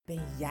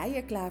Ben jij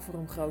er klaar voor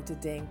om groot te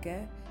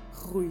denken,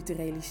 groei te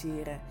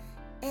realiseren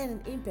en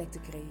een impact te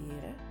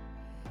creëren?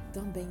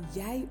 Dan ben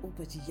jij op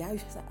het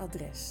juiste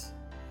adres.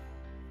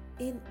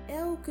 In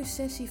elke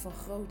sessie van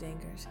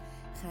Grootdenkers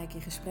ga ik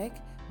in gesprek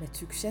met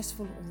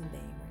succesvolle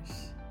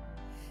ondernemers.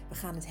 We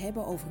gaan het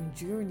hebben over hun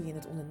journey in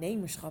het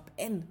ondernemerschap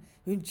en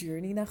hun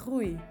journey naar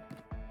groei.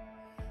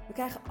 We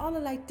krijgen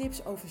allerlei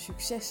tips over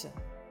successen.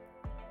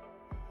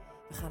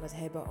 We gaan het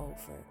hebben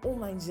over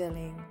online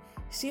selling,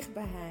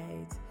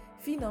 zichtbaarheid,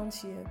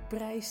 financiën,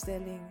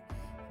 prijsstelling.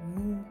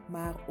 Noem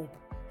maar op.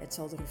 Het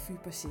zal de revue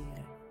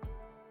passeren.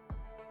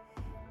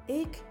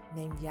 Ik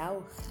neem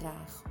jou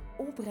graag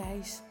op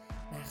reis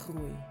naar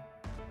groei.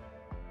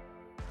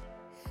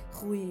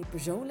 Groei in je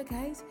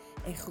persoonlijkheid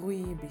en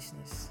groei in je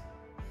business.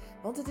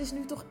 Want het is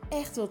nu toch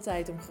echt wel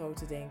tijd om groot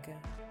te denken.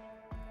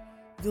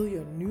 Wil je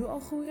nu al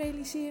groei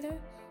realiseren?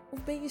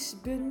 Of ben je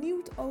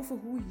benieuwd over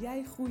hoe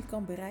jij groei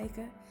kan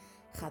bereiken?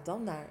 Ga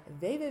dan naar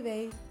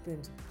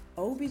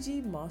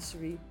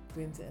www.obgmastery.nl.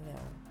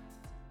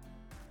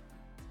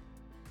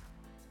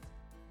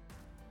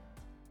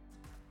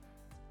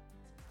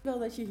 Wel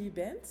dat je hier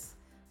bent.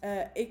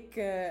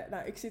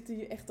 Ik zit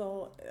hier echt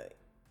al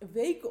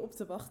weken op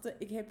te wachten.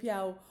 Ik heb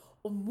jou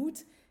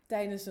ontmoet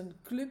tijdens een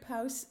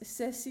Clubhouse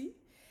sessie.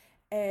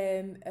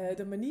 En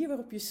de manier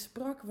waarop je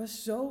sprak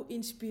was zo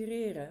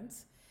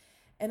inspirerend.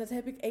 En dat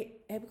heb ik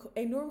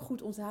enorm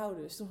goed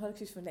onthouden. Dus toen had ik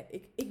zoiets van,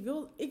 nee,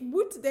 ik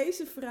moet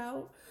deze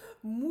vrouw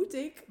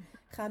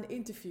gaan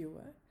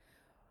interviewen.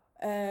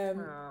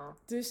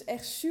 Dus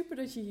echt super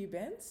dat je hier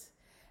bent.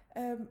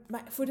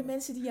 Maar voor de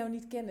mensen die jou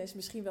niet kennen is het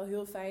misschien wel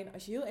heel fijn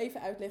als je heel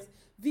even uitlegt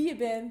wie je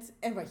bent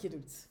en wat je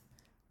doet.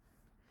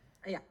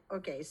 Ja,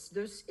 oké.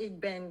 Dus ik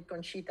ben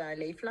Conchita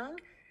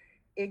Leeflang.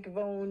 Ik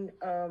woon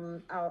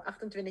al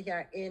 28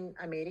 jaar in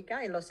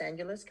Amerika, in Los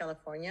Angeles,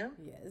 California.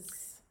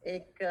 Yes.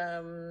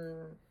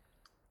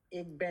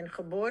 Ik ben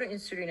geboren in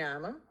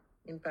Suriname,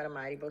 in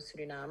Paramaribo,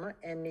 Suriname.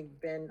 En ik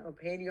ben op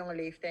heel jonge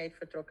leeftijd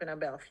vertrokken naar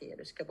België.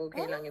 Dus ik heb ook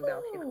heel lang in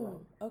België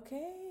gewoond.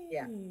 Oké.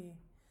 Ja.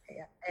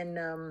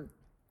 En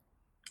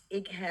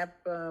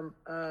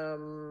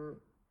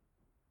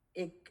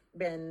ik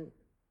ben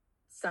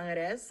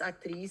zangeres,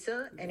 actrice.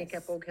 Yes. En ik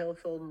heb ook heel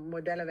veel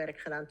modellenwerk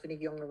gedaan toen ik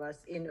jonger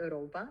was in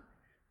Europa.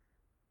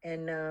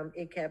 En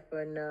ik heb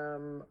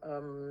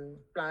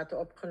platen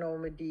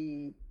opgenomen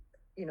die,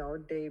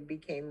 they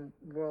became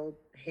world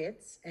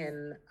hits.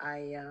 En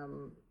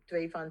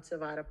 2 van ze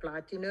waren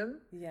platinum.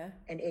 Yeah.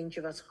 En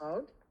eentje was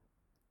goud.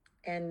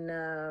 En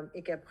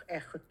ik heb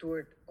echt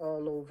getoerd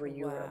all over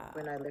Europe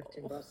when I lived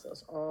in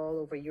Brussels. All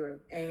over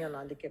Europe.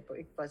 Engeland.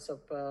 Ik was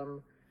op,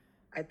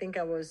 I think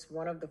I was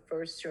one of the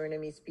first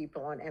Surinamese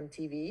people on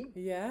MTV.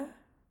 Yeah.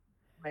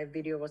 My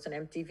video was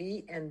on MTV.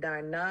 En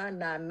daarna,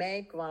 na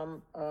mij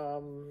kwam,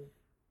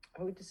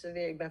 hoe heet ze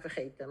weer? Ik ben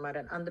vergeten. Maar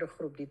een andere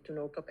groep die toen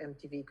ook op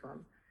MTV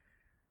kwam.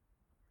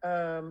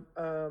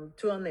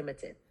 Too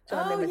Unlimited.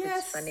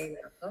 Yes. Van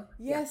Nederland, toch?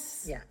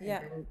 Yes.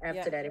 Yeah. And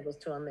after that it was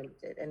Too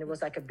Unlimited. And it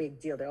was like a big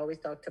deal. They always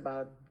talked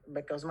about,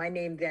 because my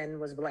name then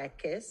was Black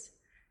Kiss.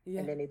 Yeah.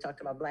 And then they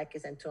talked about Black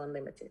Kiss and Too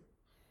Unlimited.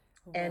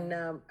 Wow.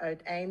 En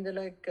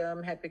uiteindelijk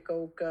heb ik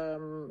ook,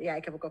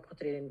 ik heb ook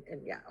opgetreden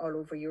in all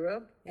over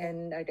Europe. Yeah.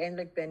 En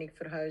uiteindelijk ben ik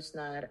verhuisd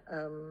naar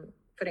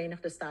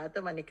Verenigde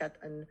Staten, want ik had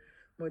een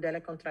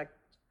modellencontract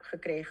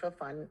gekregen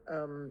van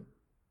een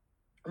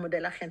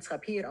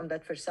modelagentschap hier,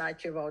 omdat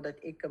Versace wou dat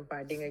ik een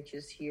paar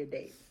dingetjes hier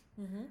deed.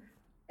 Mm-hmm.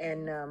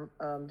 En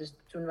dus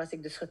toen was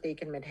ik dus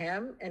getekend met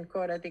hem. En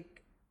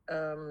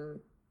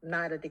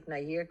nadat ik naar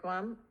hier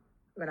kwam,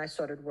 when I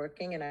started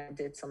working and I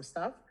did some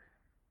stuff,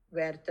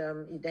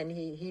 then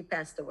he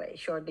passed away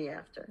shortly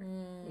after.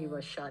 He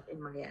was shot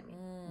in Miami.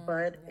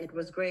 But it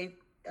was great.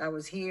 I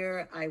was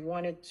here. I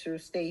wanted to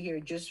stay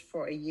here just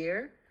for a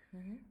year.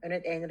 Mm-hmm. En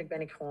uiteindelijk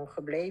ben ik gewoon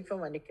gebleven,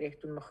 want ik kreeg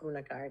toen mijn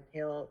groene kaart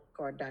heel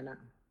kort daarna.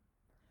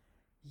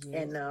 Yes.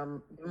 En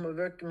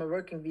mijn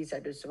working visa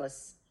dus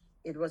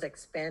it was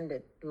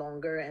expanded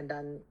longer en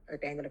dan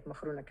uiteindelijk mijn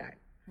groene kaart.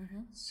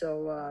 Mm-hmm.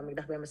 Ik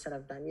dacht bij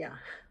mezelf dan,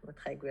 wat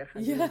ga ik weer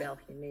gaan doen in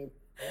België? Nee.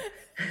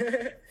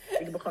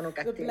 Ik begon ook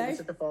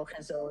actelessen te volgen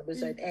en zo.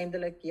 Dus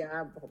uiteindelijk,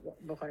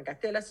 begon ik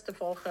actelessen te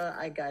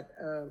volgen. I got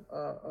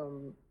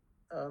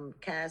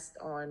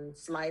cast on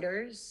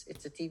Sliders.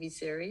 It's a TV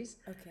series.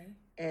 Okay.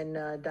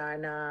 En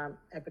daarna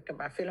heb ik een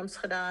paar films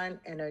gedaan.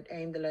 En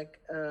uiteindelijk,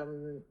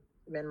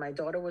 when my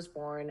daughter was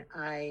born,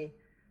 I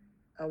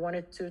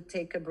wanted to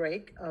take a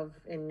break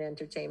in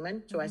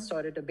entertainment. So I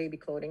started a baby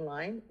clothing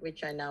line,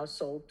 which I now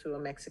sold to a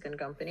Mexican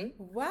company.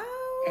 Wow!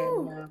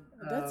 And,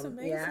 that's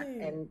amazing.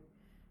 Yeah, and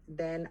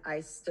then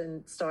I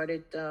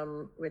started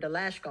with a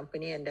lash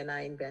company, and then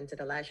I invented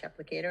a lash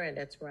applicator, and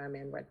that's where I'm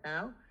in right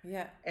now.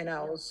 Yeah. And I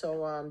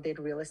also did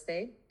real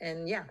estate,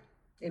 and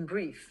in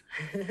brief.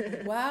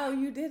 Wow,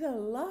 you did a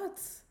lot.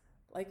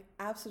 Like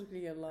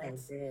absolutely a lot. I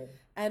did.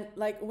 And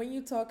like when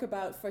you talk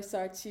about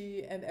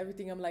Versace and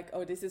everything, I'm like,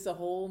 oh, this is a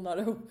whole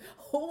nother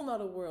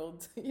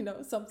world,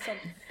 some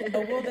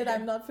a world that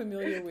I'm not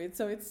familiar with.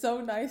 So it's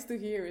so nice to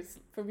hear.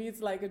 For me, it's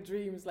like a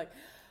dream. It's like,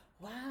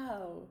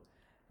 wow.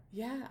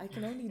 Yeah, I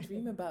can only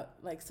dream about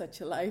like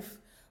such a life.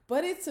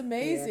 But it's Yeah,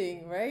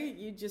 amazing, right?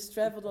 You just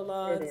traveled a it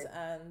lot is.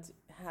 and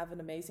have an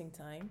amazing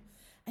time.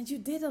 And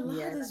you did a lot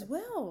Yeah, as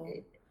well.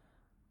 it,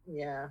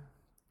 yeah.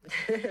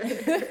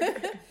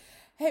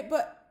 Hey,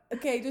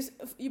 oké, dus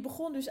je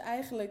begon dus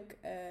eigenlijk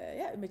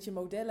ja, met je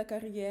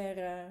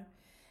modellencarrière.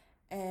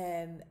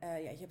 En ja,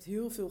 je hebt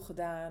heel veel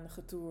gedaan,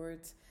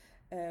 getoerd.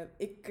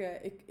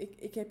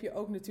 Ik heb je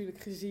ook natuurlijk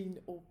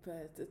gezien op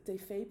het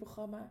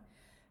tv-programma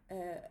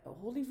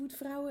Hollywood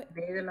Vrouwen.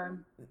 Nederland,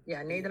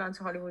 ja,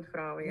 Nederlandse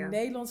Hollywoodvrouwen, ja.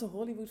 Nederlandse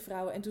Hollywood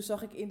Vrouwen. En toen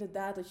zag ik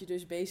inderdaad dat je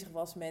dus bezig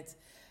was met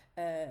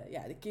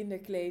ja, de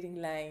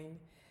kinderkledinglijn.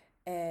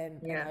 En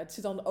nou, Ja, het is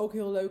dan ook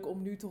heel leuk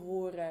om nu te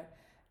horen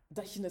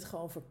dat je het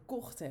gewoon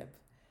verkocht hebt.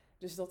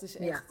 Dus dat is ja,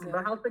 echt...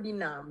 behalve die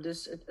naam.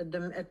 Dus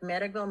het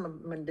merk wel,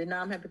 maar de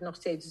naam heb ik nog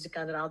steeds, dus ik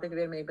kan er altijd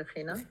weer mee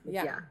beginnen. Dus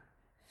ja. ja.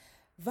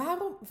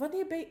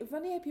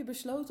 Wanneer heb je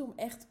besloten om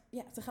echt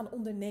ja, te gaan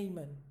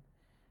ondernemen?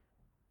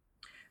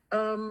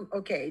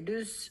 Oké,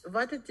 dus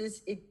wat het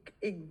is,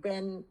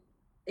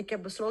 ik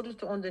heb besloten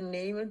te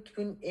ondernemen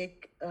toen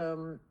ik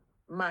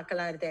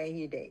makelaardij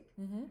hier deed.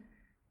 Mhm.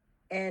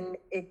 En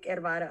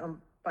er waren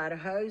een paar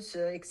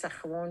huizen. Ik zag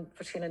gewoon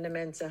verschillende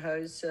mensen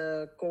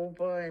huizen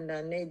kopen. En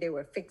dan, nee, they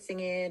were fixing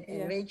it. En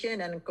Ja. weet je,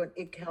 en dan kon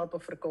ik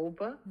helpen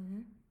verkopen.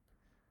 Mhm.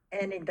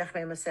 En ik dacht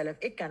bij mezelf,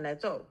 ik kan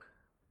dat ook.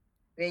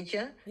 Weet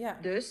je? Ja.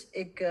 Dus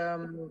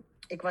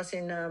ik was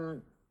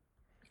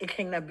ik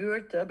ging naar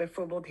buurten,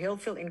 bijvoorbeeld heel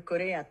veel in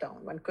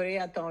Koreatown. Want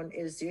Koreatown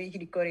is, weet je,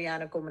 die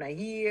Koreanen komen naar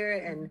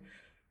hier en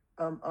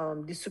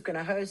die zoeken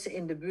naar huizen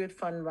in de buurt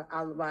van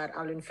waar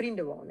al hun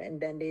vrienden wonen. And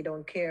then they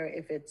don't care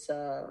if it's,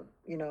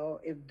 you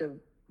know, if the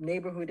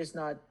neighborhood is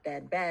not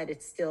that bad,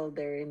 it's still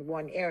they're in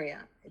one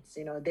area. It's,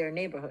 you know, their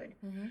neighborhood.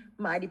 Mhm.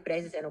 Maar die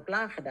prijzen zijn ook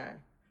lager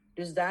daar.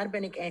 Dus daar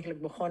ben ik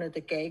eigenlijk begonnen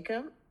te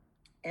kijken.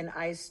 And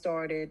I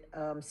started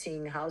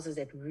seeing houses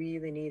that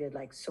really needed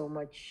like so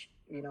much,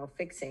 you know,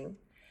 fixing.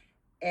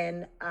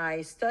 And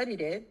I studied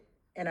it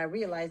and I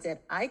realized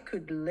that I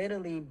could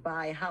literally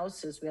buy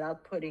houses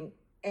without putting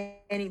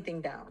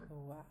anything down,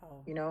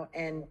 Wow. you know,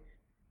 and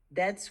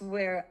that's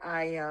where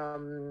I,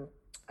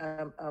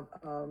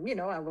 you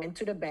know, I went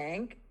to the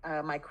bank.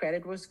 My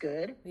credit was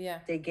good.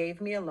 Ja. They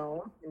gave me a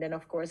loan. And then,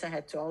 of course, I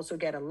had to also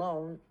get a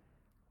loan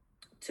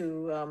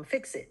to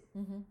fix it.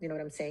 Mhm. You know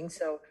what I'm saying?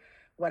 So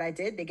what I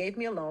did, they gave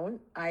me a loan.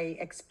 I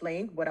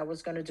explained what I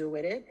was going to do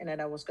with it and that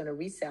I was going to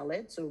resell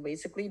it. So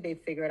basically, they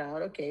figured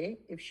out, okay,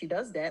 if she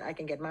does that, I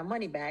can get my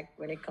money back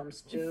when it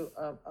comes to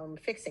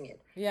fixing it.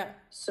 Ja.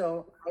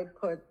 So I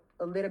put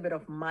a little bit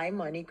of my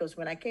money because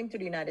when I came to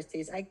the United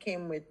States, I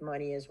came with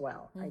money as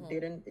well. I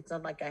didn't, it's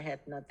not like I had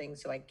nothing.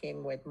 So I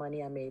came with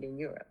money I made in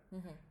Europe.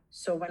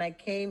 So when I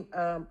came,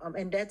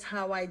 and that's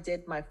how I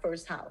did my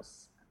first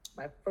house.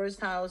 My first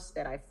house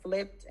that I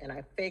flipped and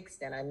I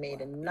fixed and I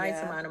made a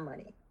nice Yeah. amount of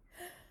money.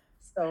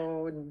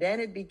 So then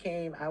it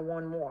became, I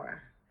want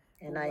more.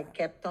 And I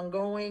kept on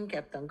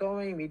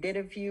going. We did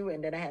a few,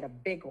 and then I had a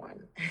big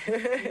one.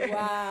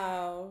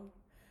 Wow.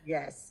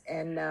 Yes.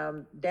 And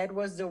that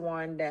was the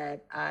one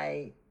that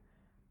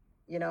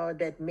you know,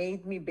 that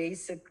made me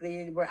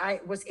basically where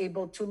I was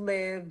able to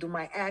live, do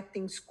my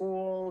acting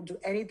school, do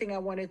anything I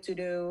wanted to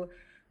do,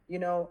 you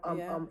know,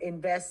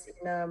 invest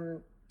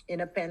in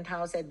a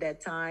penthouse at that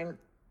time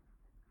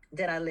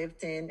that I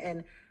lived in.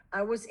 And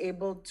I was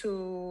able to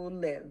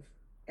live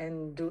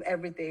and do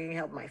everything,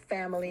 help my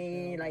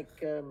family,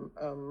 like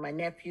my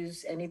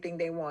nephews, anything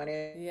they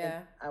wanted.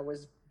 Yeah. I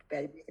was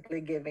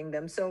basically giving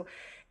them. So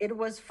it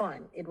was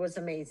fun. It was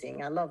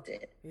amazing. I loved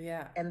it.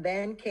 Ja. And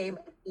then came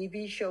a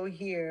TV show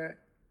here.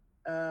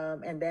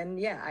 And then,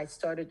 yeah,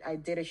 I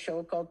did a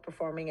show called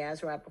Performing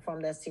As, where I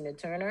performed as Tina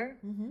Turner.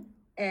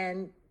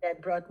 And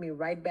that brought me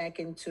right back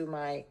into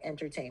my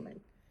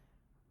entertainment.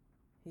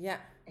 Ja.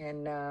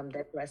 And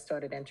that's where I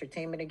started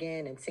entertainment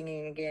again and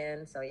singing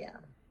again. So, yeah.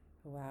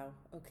 Wauw,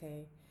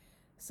 oké.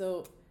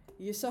 So,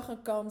 je zag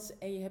een kans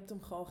en je hebt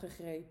hem gewoon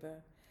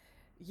gegrepen.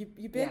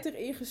 Je bent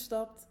erin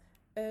gestapt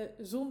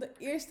zonder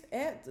eerst...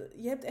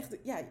 je hebt echt...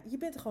 Ja, je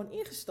bent er gewoon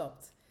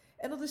ingestapt.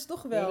 En dat is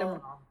toch wel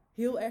Helemaal.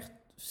 heel erg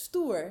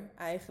stoer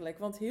eigenlijk.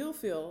 Want heel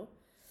veel...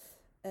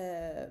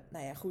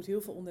 nou ja, goed,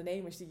 heel veel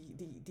ondernemers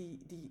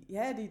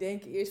die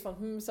denken eerst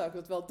van... zou ik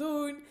dat wel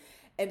doen?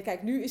 En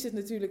kijk, nu is het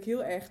natuurlijk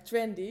heel erg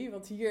trendy.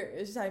 Want hier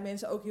zijn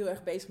mensen ook heel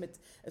erg bezig met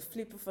het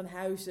flippen van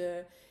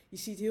huizen. Je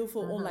ziet heel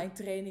veel online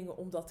trainingen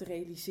om dat te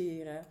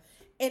realiseren.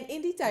 En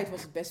in die tijd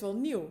was het best wel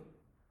nieuw.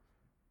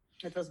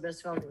 Het was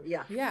best wel,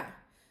 ja. Ja.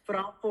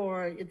 Vooral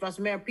voor, it was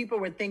more, people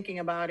were thinking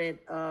about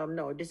it.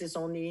 No, this is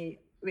only,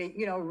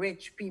 you know,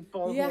 rich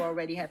people who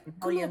already have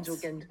millions who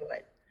can do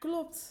it.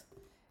 Klopt.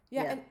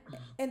 Ja,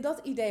 en dat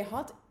idee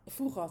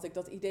vroeger had ik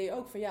dat idee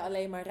ook van ja,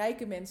 alleen maar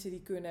rijke mensen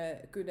die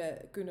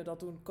kunnen dat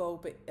doen,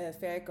 kopen,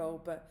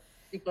 verkopen.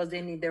 Because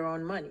they need their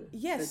own money.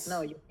 Yes. But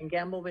no, you can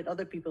gamble with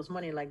other people's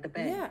money like the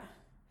bank. Ja.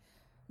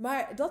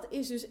 Maar dat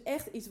is dus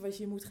echt iets wat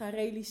je moet gaan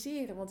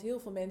realiseren, want heel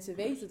veel mensen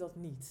weten dat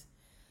niet.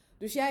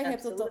 Dus jij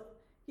hebt dat...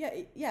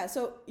 Ja,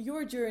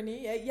 your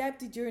journey, jij hebt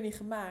die journey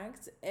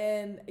gemaakt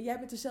en jij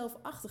bent er zelf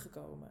achter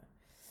gekomen.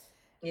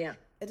 Ja.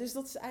 Dus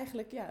dat is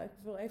eigenlijk, ja, ik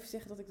wil even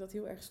zeggen dat ik dat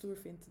heel erg stoer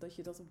vind. Dat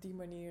je dat op die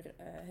manier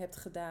hebt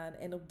gedaan.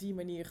 En op die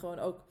manier gewoon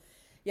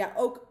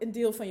ook een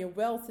deel van je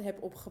wealth hebt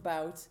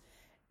opgebouwd.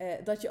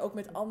 Dat je ook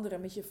met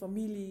anderen, met je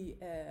familie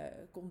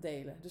kon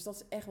delen. Dus dat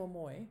is echt wel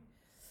mooi.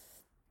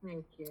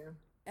 Thank you.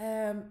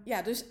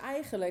 Ja, dus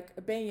eigenlijk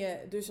ben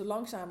je dus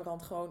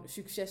langzamerhand gewoon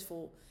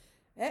succesvol.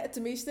 Hè?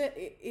 Tenminste,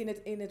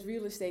 in het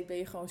real estate ben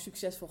je gewoon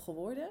succesvol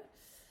geworden.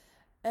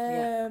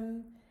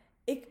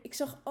 Ik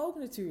zag ook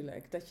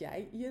natuurlijk dat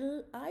jij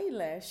je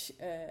eyelash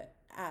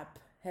app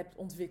hebt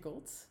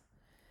ontwikkeld.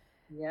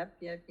 Yep.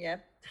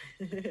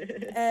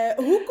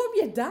 Hoe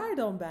kom je daar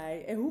dan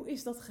bij? En hoe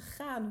is dat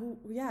gegaan?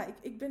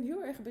 Ik ben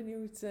heel erg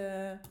benieuwd.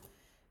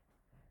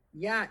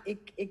 Ja,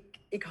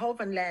 ik hou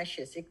van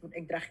lashes.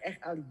 Ik draag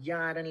echt al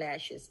jaren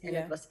lashes. En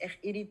het was echt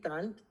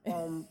irritant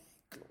om,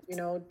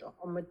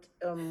 om het,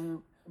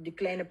 die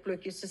kleine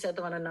plukjes te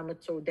zetten. Want dan nam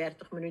het zo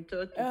 30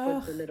 minuten to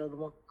put the little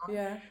one on.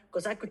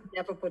 Because I could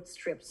never put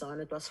strips on.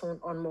 Het was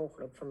gewoon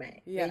onmogelijk voor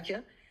mij, weet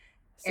je?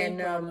 Same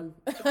problem.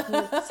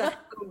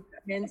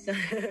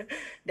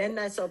 Then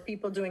I saw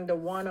people doing the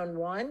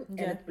one-on-one.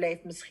 En het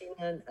blijft misschien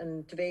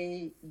een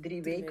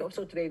 2-3 weken of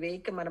zo, 2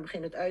 weken, maar dan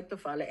begint het uit te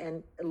vallen.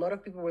 And a lot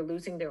of people were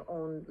losing their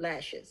own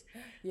lashes.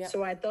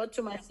 So I thought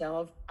to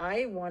myself,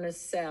 I want to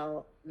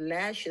sell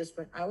lashes,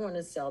 but I want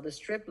to sell the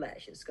strip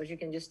lashes because you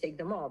can just take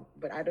them off.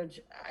 But I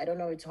don't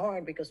know, it's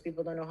hard because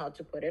people don't know how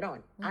to put it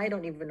on. I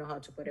don't even know how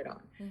to put it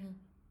on.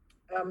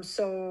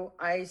 So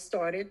I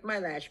started my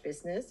lash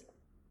business.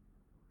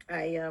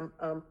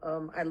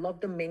 I love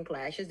the mink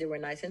lashes. They were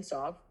nice and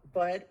soft,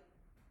 but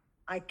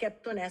I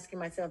kept on asking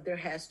myself, there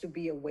has to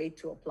be a way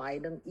to apply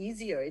them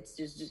easier.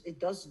 It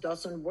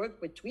doesn't work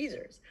with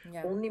tweezers.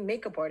 Only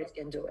makeup artists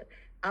can do it.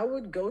 I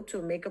would go to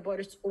a makeup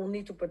artist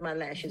only to put my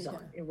lashes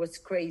on. It was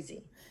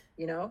crazy.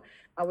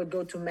 I would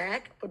go to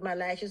MAC, put my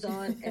lashes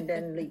on, and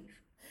then leave.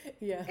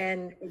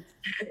 And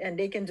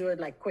they can do it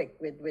like quick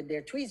with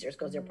their tweezers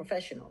because they're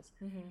professionals.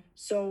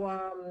 So,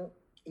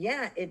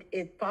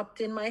 it popped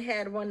in my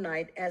head one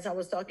night as I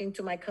was talking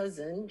to my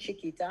cousin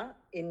Chiquita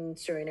in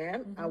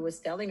Suriname. I was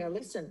telling her,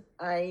 listen,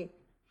 I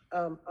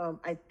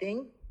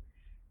think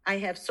I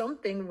have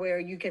something where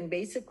you can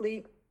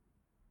basically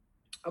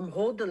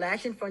hold the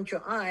lash in front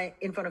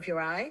of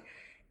your eye,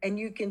 and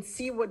you can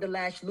see what the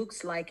lash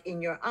looks like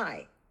in your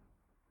eye.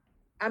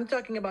 I'm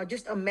talking about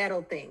just a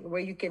metal thing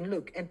where you can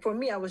look. And for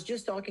me, I was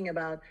just talking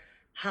about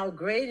how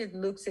great it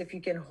looks if you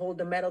can hold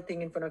the metal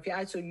thing in front of your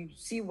eye so you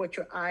see what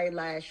your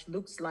eyelash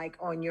looks like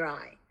on your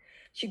eye.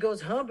 She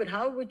goes, but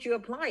how would you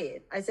apply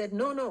it? I said,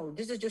 no,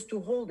 this is just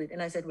to hold it.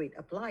 And I said, wait,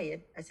 apply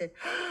it? I said,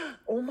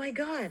 oh my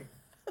God,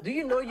 do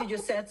you know you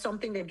just said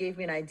something that gave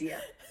me an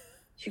idea?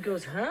 She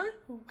goes,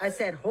 I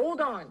said,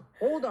 hold on.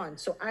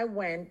 So I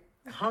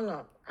hung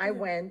up. I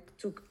went,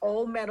 took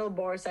all metal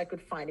bars I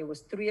could find. It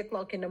was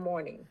 3:00 in the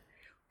morning.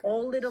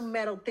 All little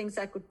metal things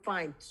I could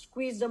find,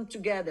 squeezed them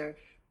together,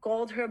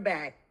 called her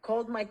back,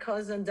 called my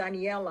cousin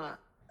Daniela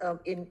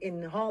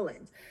in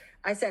Holland.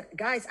 I said,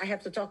 guys, I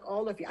have to talk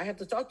all of you. I have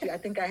to talk to you. I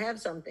think I have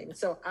something.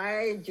 So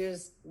I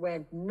just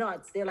went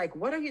nuts. They're like,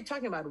 what are you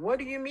talking about? What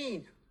do you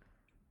mean?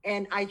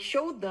 And I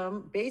showed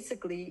them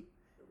basically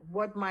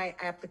what my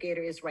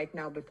applicator is right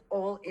now, but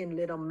all in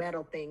little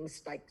metal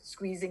things, like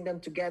squeezing them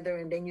together,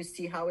 and then you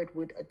see how it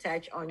would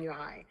attach on your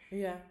eye.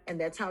 And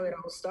that's how it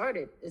all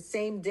started. The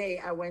same day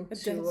I went to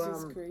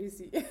that's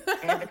crazy.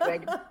 have it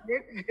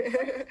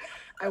registered.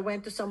 I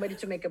went to somebody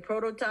to make a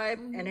prototype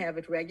and have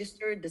it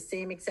registered the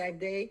same exact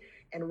day.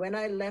 And when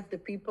I left the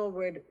people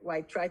where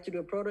I tried to do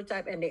a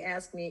prototype, and they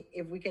asked me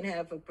if we can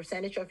have a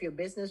percentage of your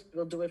business,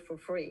 we'll do it for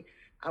free.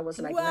 I was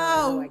like, no,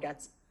 I know I got.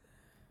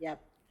 Yep.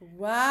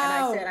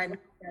 Wow. And I said, I know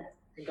that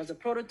because the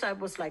prototype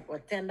was like,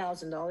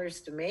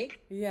 $10,000 to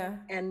make.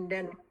 And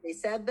then they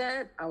said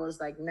that, I was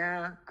like,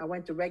 nah. I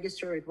went to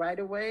register it right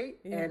away.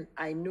 And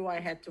I knew I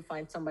had to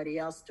find somebody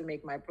else to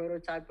make my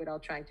prototype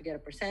without trying to get a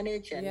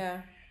percentage.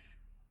 And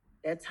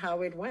that's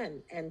how it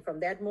went. And from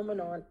that moment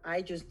on,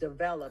 I just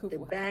developed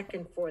it back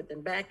and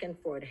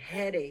forth,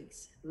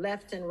 headaches,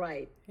 left and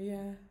right.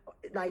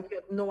 Like, you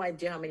have no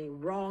idea how many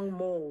wrong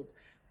mold.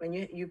 When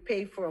you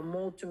pay for a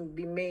mold to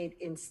be made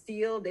in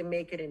steel, they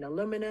make it in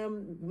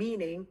aluminum,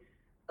 meaning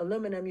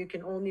aluminum, you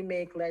can only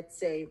make, let's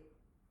say,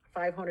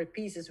 500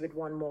 pieces with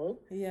one mold.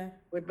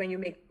 But when you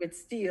make with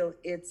steel,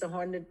 it's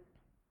 100,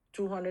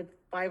 200,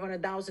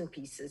 500,000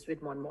 pieces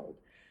with one mold.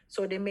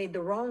 So they made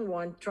the wrong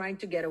one, trying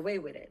to get away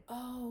with it.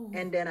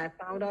 And then I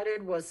found out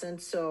it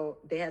wasn't, so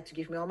they had to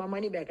give me all my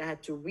money back. I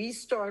had to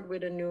restart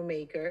with a new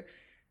maker.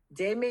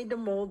 They made the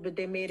mold, but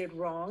they made it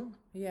wrong.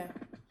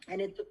 And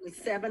it took me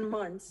 7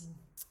 months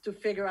to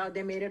figure out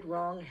they made it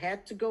wrong,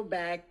 had to go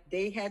back.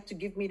 They had to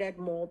give me that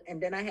mold,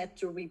 and then I had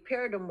to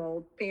repair the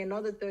mold, pay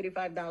another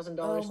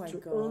 $35,000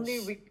 to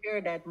only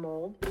repair that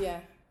mold.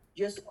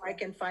 Just so I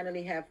can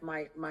finally have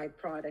my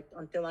product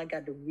until I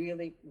got the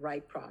really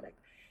right product.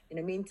 In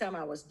the meantime,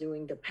 I was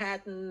doing the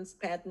patents.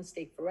 Patents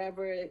take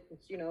forever,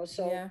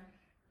 so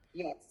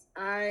Yes,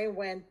 I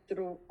went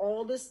through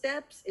all the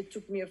steps. It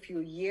took me a few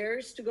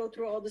years to go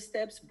through all the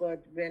steps, but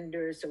when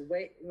there's a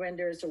way, when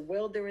there's a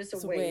will, there is a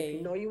It's a way. If you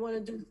way. know you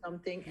want to do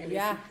something, and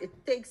Yeah. it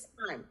takes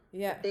time,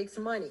 Yeah. it takes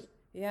money,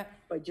 Yeah.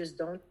 but just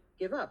don't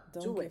give up.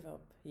 Don't Do give it.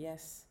 up.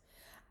 Yes.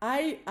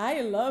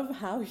 I love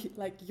how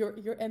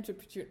your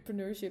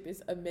entrepreneurship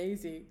is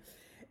amazing.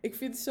 Ik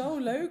vind het zo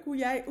leuk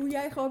hoe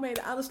jij gewoon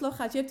mee aan de slag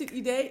gaat. Je hebt een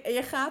idee en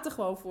je gaat er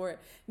gewoon voor.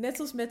 Net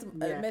zoals met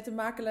de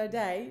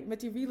makelaardij, met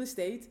die real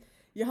estate.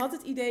 Je had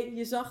het idee,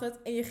 je zag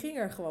het en je ging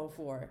er gewoon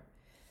voor.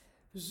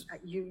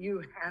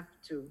 You have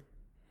to.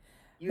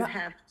 Maar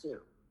have to.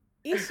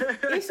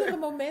 Is er een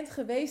moment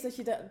geweest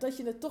dat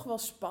je het toch wel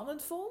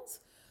spannend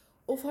vond?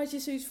 Of had je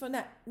zoiets van,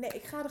 nou, nee,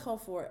 ik ga er gewoon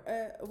voor.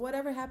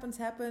 Whatever happens,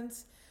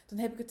 happens. Dan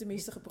heb ik het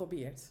tenminste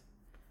geprobeerd.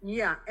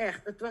 Ja,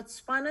 echt. Het was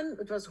spannend.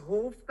 Het was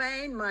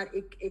hoofdpijn. Maar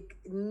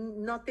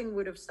nothing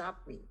would have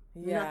stopped me.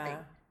 Ja. Nothing.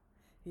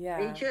 Ja.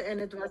 Weet je?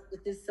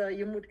 En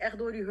je moet echt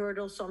door die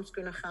hurdles soms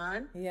kunnen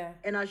gaan. Ja.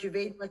 En als je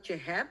weet wat je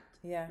hebt,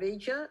 Ja.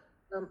 weet je,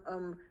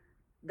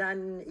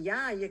 dan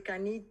ja, je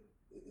kan niet.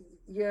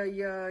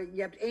 Je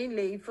hebt één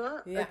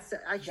leven. Ja,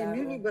 Als je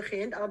nu niet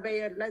begint, al ben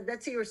je,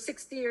 let's say you're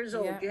 60 years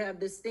old, Ja. you have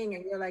this thing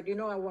and you're like, you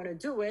know, I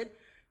want to do it.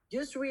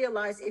 Just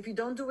realize if you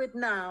don't do it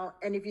now,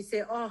 and if you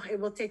say, oh, it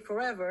will take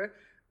forever,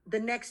 the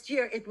next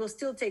year it will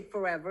still take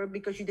forever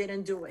because you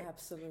didn't do it.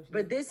 Absolutely.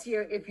 But this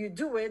year, if you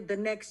do it, the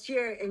next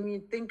year, and you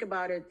think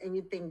about it and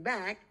you think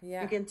back,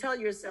 Yeah. you can tell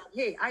yourself,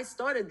 hey, I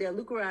started there,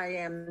 look where I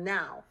am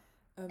now.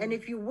 And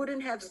if you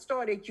wouldn't have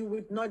started, you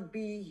would not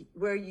be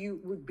where you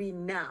would be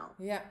now.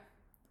 Ja,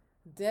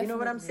 definitely. You know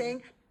what I'm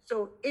saying?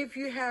 So if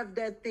you have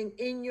that thing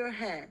in your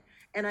head,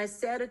 and I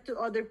said it to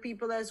other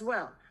people as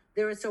well,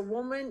 there's a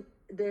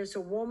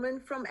woman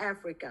from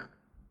Africa.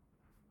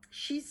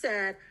 She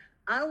said,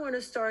 I want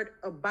to start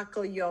a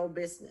bacalhau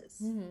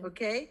business.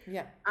 Okay?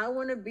 Yeah. I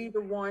want to be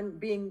the one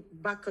being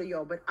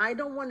bacalhau, but I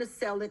don't want to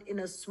sell it in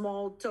a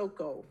small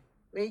toko.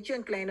 Weet je,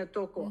 een kleine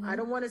toko. I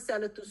don't want to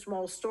sell it to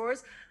small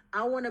stores.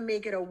 I want to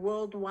make it a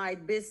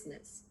worldwide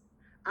business.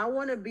 I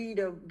want to be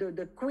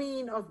the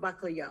queen of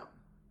bacalhau.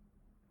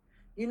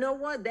 You know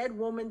what? That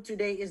woman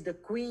today is the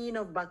queen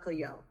of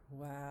bacalhau.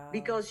 Wow.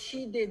 Because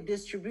she did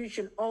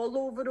distribution all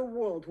over the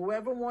world.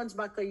 Whoever wants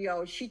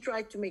bacalhau, she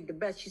tried to make the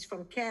best. She's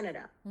from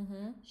Canada.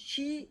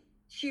 She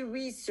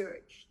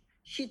researched.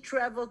 She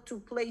traveled to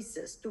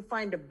places to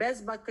find the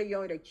best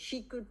bacalhau that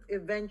she could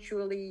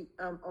eventually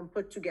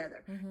put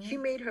together. She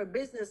made her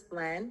business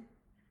plan,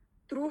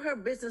 threw her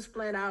business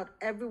plan out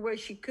everywhere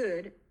she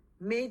could,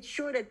 made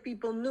sure that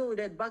people knew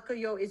that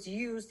bacalhau is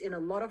used in a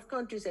lot of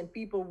countries and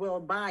people will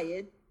buy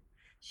it.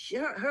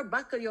 Her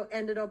bacalhau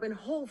ended up in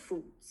Whole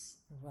Foods.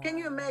 Wow. Can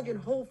you imagine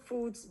Whole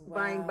Foods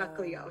buying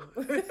bacalhau?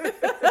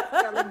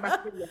 Selling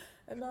bacalhau.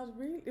 And not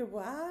really.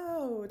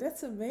 Wow,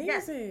 that's amazing.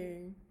 Yes.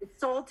 It's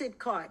salted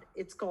cod,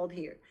 it's called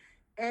here.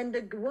 And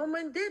the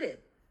woman did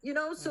it. You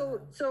know,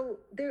 so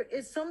there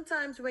is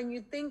sometimes when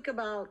you think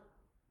about,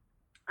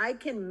 I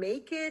can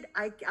make it,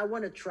 I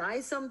want to try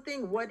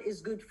something, what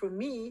is good for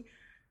me,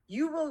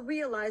 you will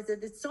realize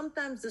that it's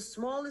sometimes the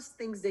smallest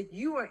things that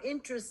you are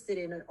interested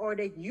in or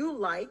that you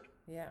like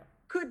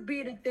could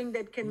be the thing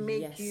that can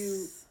make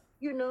you,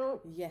 you know.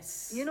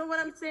 Yes. You know what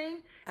I'm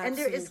saying? Absolutely. And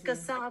there is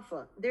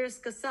cassava. There's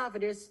cassava.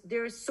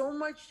 There's so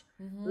much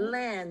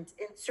land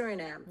in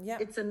Suriname. Yeah.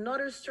 It's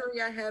another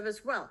story I have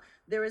as well.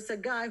 There is a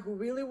guy who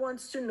really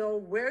wants to know,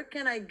 where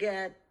can I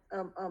get,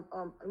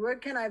 where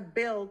can I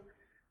build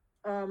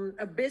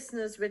a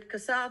business with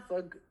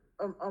cassava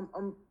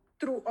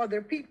through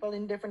other people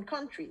in different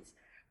countries.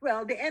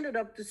 Well, they ended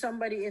up to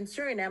somebody in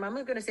Suriname. I'm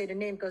not going to say the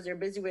name because they're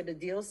busy with the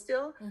deal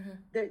still.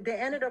 They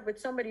ended up with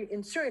somebody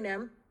in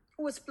Suriname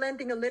who was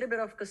planting a little bit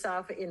of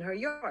cassava in her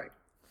yard.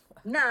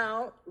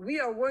 Now we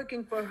are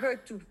working for her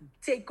to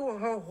take over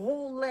her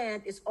whole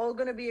land. It's all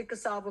going to be a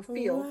cassava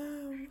field. Wow.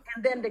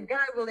 And then the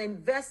guy will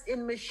invest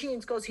in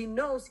machines because he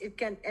knows it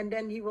can. And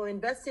then he will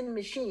invest in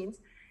machines,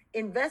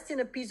 invest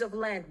in a piece of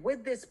land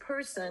with this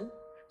person,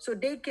 so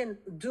they can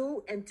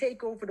do and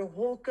take over the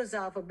whole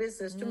cassava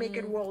business to make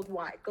it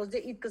worldwide, because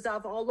they eat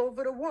cassava all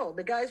over the world.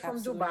 The guys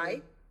from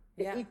Dubai,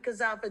 they eat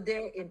cassava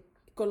there in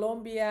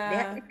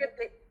Colombia.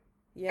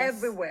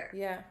 Everywhere.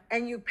 Yeah.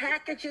 And you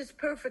package it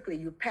perfectly.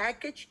 You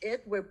package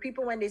it where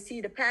people, when they see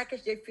the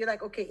package, they feel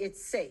like, okay,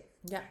 it's safe.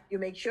 Yeah. You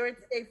make sure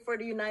it's safe for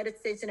the United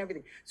States and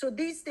everything. So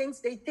these things,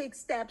 they take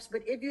steps.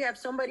 But if you have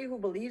somebody who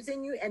believes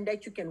in you and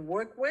that you can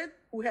work with,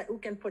 who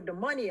can put the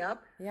money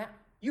up,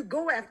 you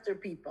go after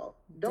people.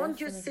 Don't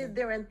just sit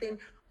there and think,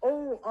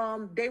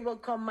 they will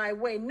come my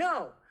way.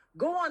 No,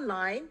 go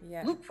online,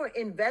 look for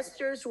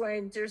investors who are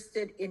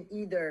interested in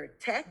either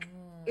tech,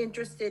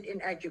 interested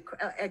in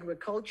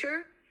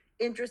agriculture,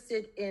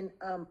 interested in,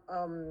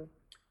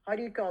 how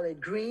do you call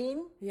it?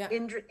 Green,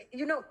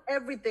 you know,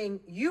 everything.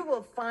 You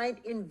will find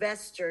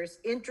investors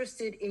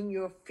interested in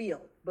your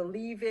field,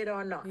 believe it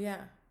or not.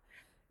 Yeah.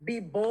 Be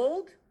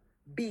bold,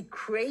 be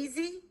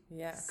crazy.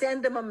 Yeah.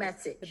 Send them a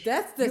message.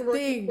 That's the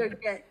thing.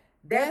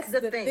 That's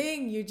the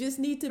thing. You just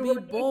need to be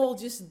bold.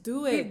 Just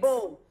do it. Be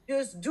bold.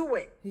 just do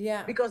it.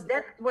 Yeah. Because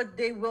that's what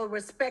they will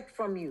respect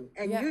from you.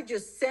 And you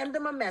just send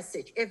them a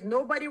message. If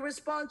nobody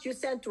responds, you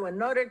send to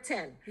another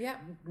 10. Yeah.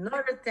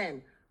 Another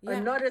 10. Yeah.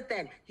 Another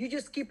 10. You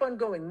just keep on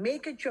going.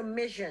 Make it your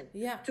mission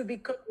to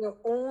become your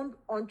own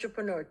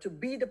entrepreneur, to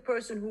be the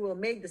person who will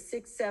make the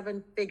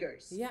 6-7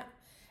 figures. Ja.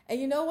 En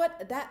you know what?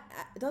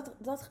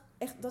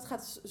 Dat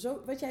gaat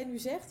zo, wat jij nu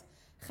zegt,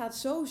 gaat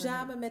zo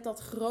samen met dat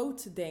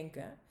groot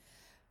denken.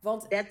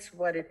 Want that's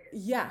what it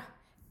is. Ja.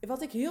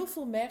 Wat ik heel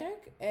veel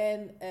merk,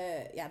 en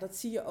dat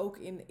zie je ook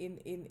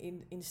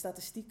in de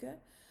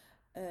statistieken,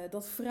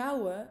 dat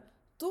vrouwen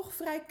toch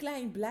vrij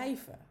klein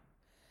blijven.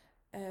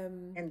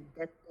 And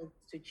that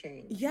needs to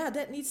change. Ja,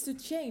 that needs to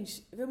change.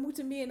 We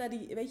moeten meer naar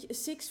die, weet je,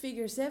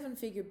 6-figure,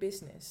 7-figure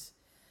business.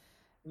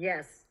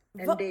 Yes,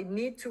 and they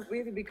need to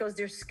really, because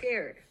they're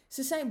scared.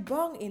 Ze zijn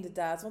bang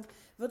inderdaad, want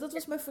dat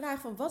was mijn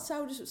vraag van wat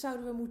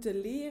zouden we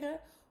moeten leren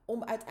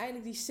om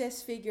uiteindelijk die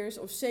 6 figures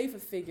of 7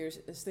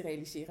 figures te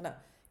realiseren. Nou,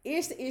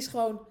 eerste is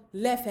gewoon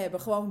lef hebben,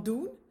 gewoon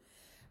doen.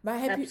 Maar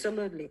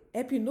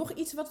heb je nog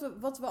iets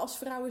wat we als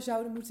vrouwen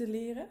zouden moeten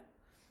leren?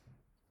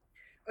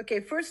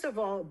 Okay, first of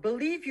all,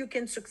 believe you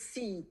can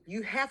succeed.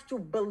 You have to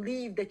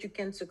believe that you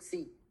can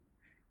succeed.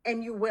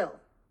 And you will.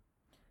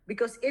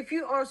 Because if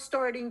you are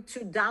starting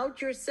to doubt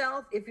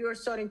yourself, if you are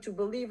starting to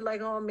believe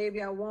like, oh,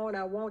 maybe I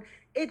won't,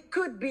 it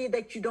could be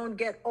that you don't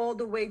get all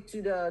the way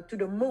to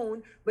the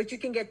moon, but you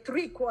can get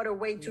 3/4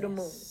 way to the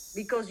moon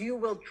because you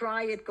will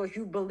try it because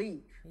you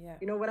believe. Yeah.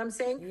 You know what I'm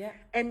saying? Yeah.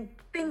 And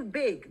think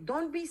big.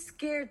 Don't be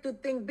scared to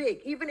think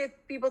big. Even if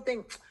people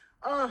think,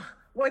 oh,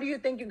 what do you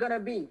think you're going to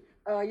be?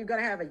 You're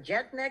going to have a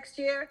jet next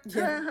year?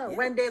 Yeah.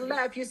 When they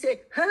laugh, you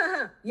say,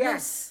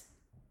 yes.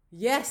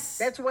 Yes.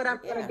 That's what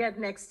I'm going to get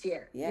next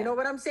year. Yeah. You know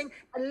what I'm saying?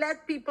 And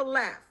let people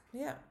laugh.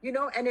 Yeah. You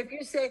know, and if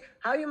you say,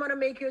 how you want to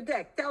make your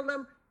deck? Tell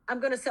them, I'm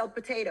going to sell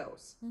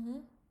potatoes. Mm-hmm.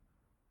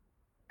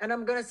 And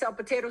I'm going to sell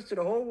potatoes to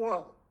the whole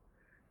world.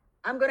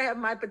 I'm going to have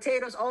my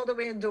potatoes all the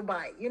way in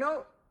Dubai. You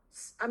know,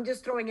 I'm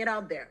just throwing it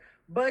out there.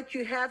 But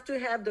you have to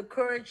have the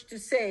courage to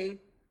say,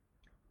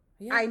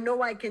 I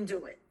know I can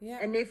do it.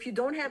 Yeah. And if you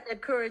don't have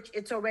that courage,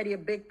 it's already a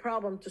big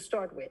problem to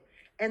start with.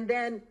 And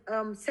then,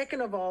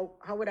 second of all,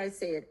 how would I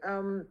say it?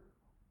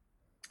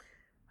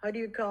 How do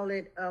you call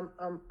it?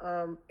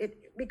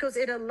 Because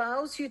it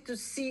allows you to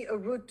see a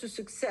route to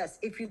success.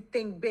 If you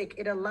think big,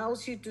 it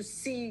allows you to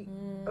see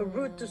a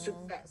route to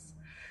success.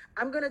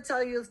 I'm going to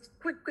tell you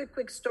a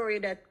quick story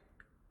that,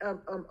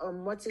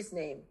 what's his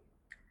name?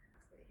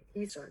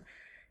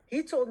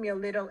 He told me a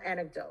little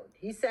anecdote.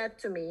 He said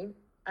to me,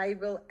 I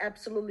will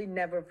absolutely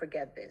never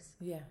forget this.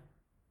 Yeah.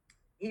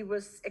 He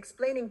was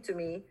explaining to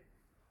me,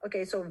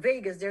 okay, so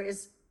Vegas, there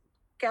is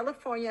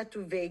California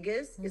to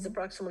Vegas is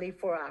approximately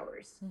 4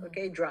 hours,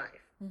 drive.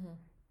 Mm-hmm.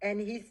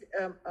 And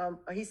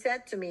he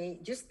said to me,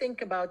 just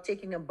think about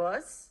taking a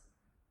bus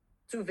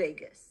to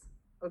Vegas,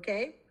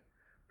 okay?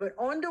 But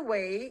on the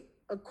way,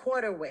 a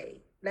quarter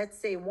way, let's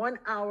say 1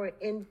 hour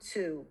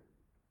into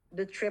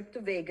the trip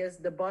to Vegas,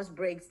 the bus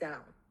breaks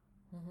down.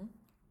 Mm-hmm.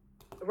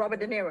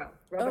 Robert De Niro.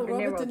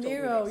 Robert De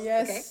Niro,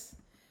 yes. Okay?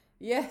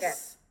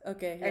 Yes.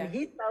 Okay. Yeah. And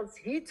he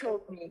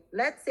told me,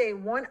 let's say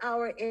 1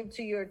 hour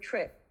into your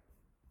trip,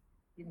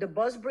 the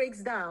bus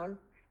breaks down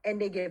and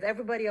they give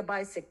everybody a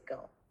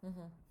bicycle.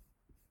 Mm-hmm.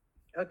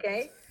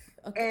 Okay?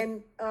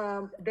 And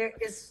there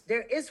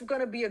is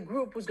going to be a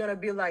group who's going to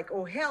be like,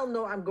 oh, hell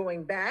no, I'm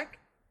going back.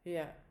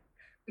 Yeah.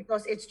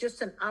 Because it's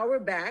just an hour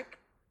back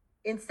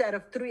instead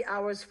of 3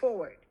 hours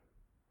forward.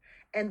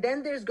 And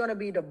then there's going to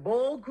be the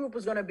bold group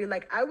who's going to be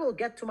like, I will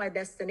get to my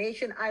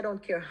destination. I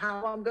don't care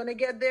how I'm going to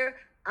get there.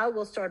 I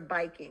will start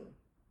biking.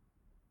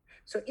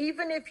 So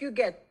even if you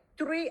get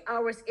 3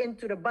 hours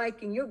into the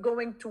biking, you're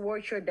going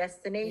towards your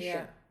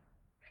destination.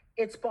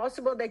 Yeah. It's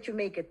possible that you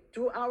make it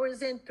 2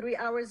 hours in, 3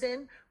 hours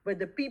in, but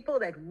the people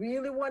that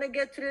really want to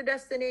get to their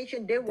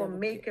destination, they will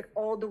make it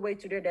all the way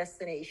to their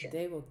destination.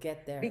 They will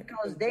get there.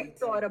 Because they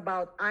thought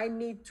about, I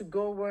need to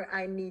go where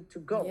I need to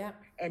go. Yeah.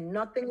 And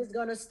nothing is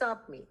going to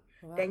stop me.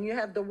 Wow. Then you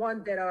have the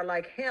ones that are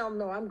like, hell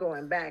no, I'm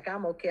going back.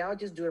 I'm okay. I'll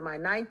just do my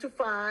 9 to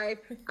 5.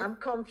 I'm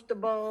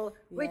comfortable,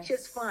 which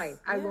is fine.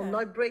 I will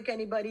not break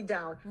anybody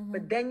down. Mm-hmm.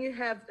 But then you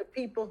have the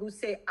people who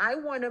say, I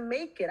want to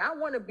make it. I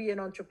want to be an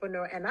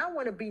entrepreneur and I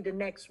want to be the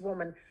next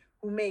woman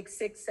who makes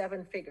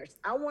 6-7 figures.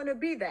 I want to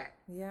be that.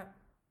 Yeah.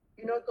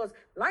 You know, because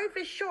life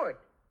is short.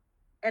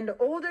 And the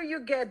older you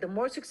get, the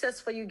more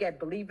successful you get,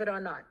 believe it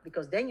or not,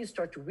 because then you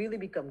start to really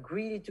become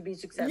greedy to be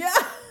successful.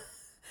 Yeah.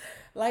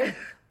 Like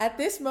at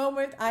this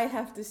moment, I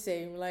have the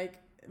same. Like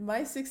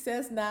my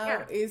success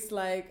now is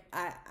like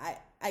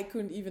I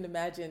couldn't even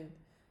imagine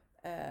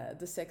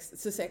the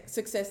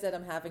success that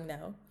I'm having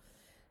now.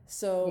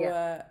 So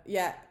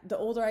the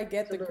older I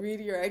get, the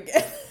greedier I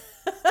get.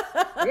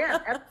 Yeah,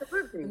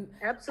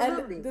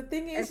 absolutely. And the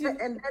thing is,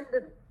 and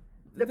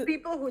the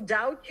people who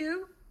doubt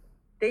you,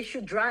 they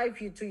should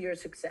drive you to your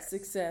success.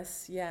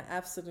 Success, yeah,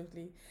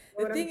 absolutely.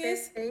 You know the thing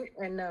is,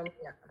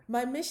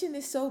 my mission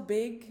is so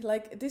big.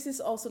 Like this is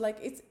also like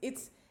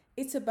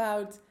it's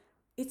about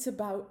it's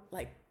about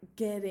like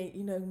getting,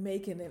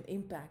 making an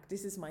impact.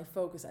 This is my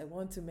focus. I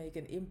want to make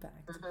an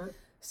impact.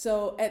 So,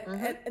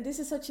 and this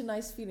is such a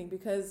nice feeling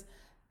because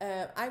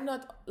I'm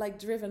not like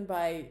driven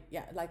by,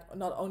 like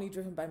not only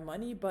driven by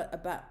money, but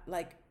about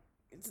like,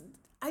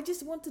 I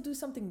just want to do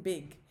something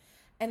big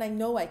and I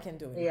know I can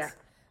do it. Yeah.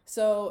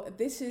 So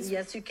this is...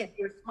 Yes, you can.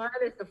 Your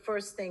smile is the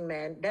first thing,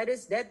 man.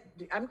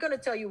 I'm going to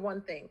tell you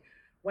one thing.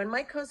 When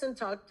my cousin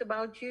talked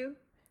about you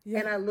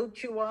and I looked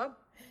you up,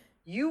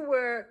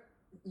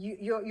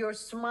 your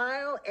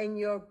smile and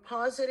your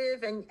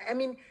positive, and I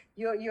mean,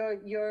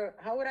 your,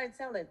 how would I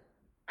tell it?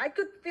 I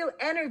could feel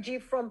energy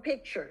from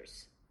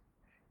pictures.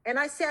 And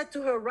I said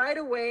to her right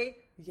away,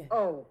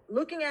 oh,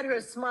 looking at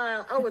her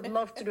smile, I would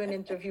love to do an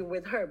interview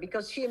with her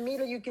because she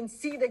immediately, you can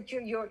see that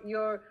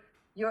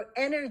your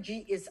energy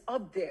is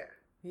up there.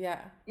 Yeah.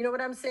 You know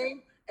what I'm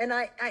saying? And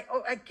I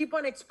keep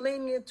on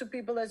explaining it to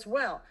people as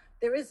well.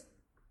 There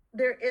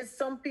is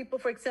some people,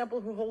 for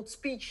example, who hold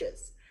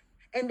speeches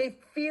and they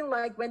feel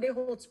like when they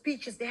hold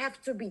speeches, they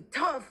have to be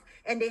tough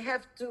and they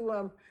have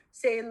to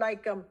say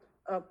like,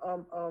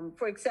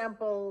 for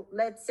example,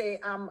 let's say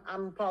I'm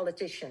a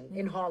politician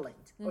in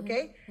Holland,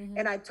 okay?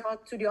 And I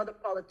talk to the other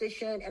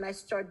politician and I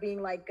start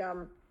being like,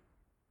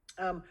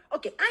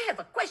 okay, I have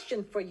a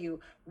question for you.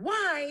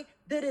 Why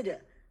da-da-da?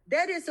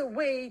 That is a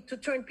way to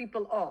turn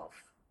people off.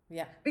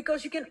 Yeah.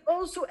 Because you can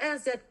also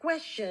ask that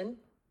question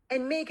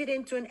and make it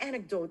into an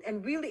anecdote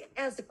and really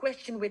ask the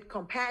question with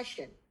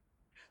compassion.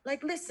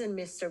 Like, listen,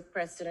 Mr.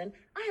 President,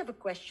 I have a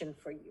question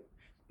for you.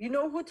 You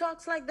know who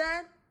talks like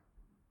that?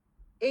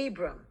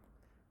 Abram.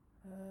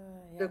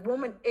 The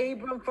woman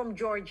Abram from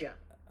Georgia.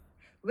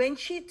 When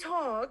she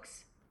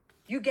talks,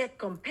 you get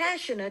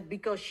compassionate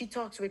because she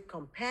talks with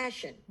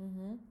compassion.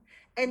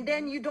 And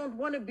then you don't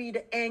want to be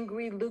the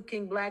angry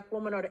looking black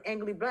woman or the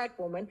angry black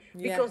woman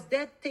because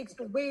that takes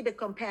away the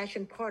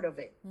compassion part of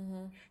it.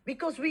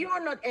 Because we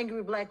are not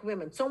angry black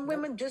women. Some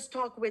women just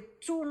talk with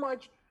too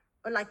much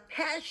like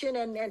passion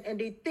and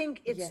they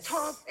think it's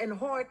tough and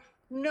hard.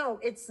 No,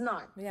 it's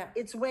not. Yeah.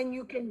 It's when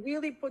you can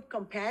really put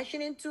compassion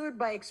into it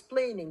by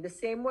explaining the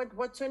same word.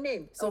 What's her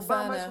name?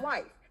 Savannah. Obama's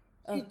wife.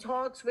 She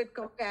talks with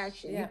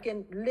compassion. You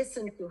can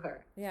listen to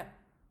her. Yeah.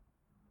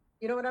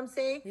 You know what I'm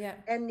saying? Yeah.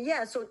 And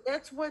so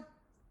that's what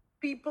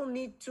people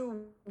need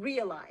to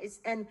realize.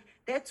 And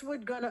that's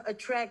what's going to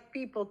attract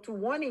people to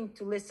wanting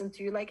to listen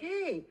to you. Like,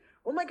 hey,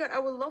 oh my God, I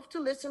would love to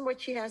listen what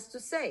she has to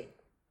say.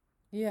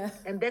 Yeah.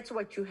 And that's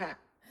what you have.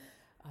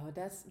 Oh,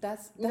 that's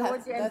you know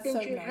what? I think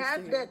so you nice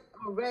have that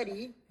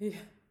already. Yeah.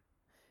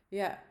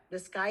 Yeah. The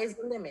sky is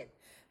the limit.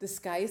 The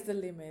sky is the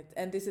limit.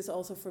 And this is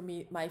also for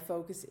me, my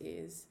focus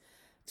is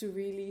to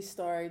really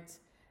start,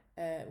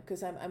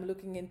 because I'm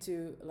looking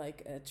into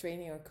like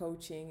training or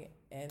coaching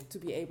and to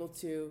be able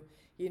to,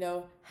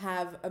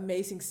 have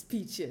amazing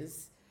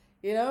speeches,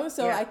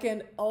 So I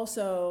can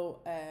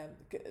also,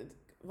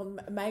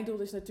 want mijn doel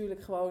is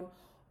natuurlijk gewoon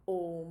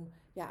om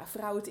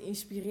vrouwen te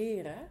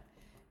inspireren.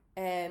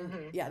 En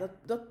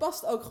dat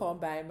past ook gewoon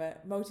bij me.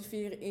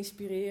 Motiveren,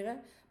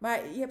 inspireren.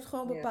 Maar je hebt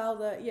gewoon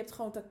je hebt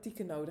gewoon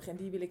tactieken nodig. En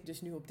die wil ik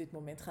dus nu op dit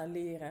moment gaan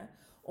leren.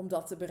 Om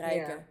dat te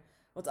bereiken.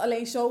 Want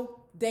alleen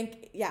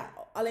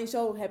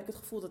zo heb ik het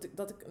gevoel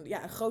dat ik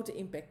een grote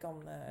impact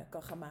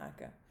kan gaan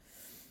maken.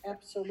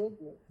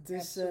 Absolutely.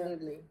 Dus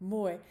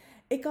mooi.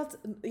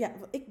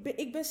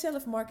 Ik ben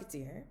zelf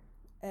marketeer.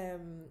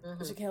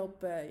 Dus ik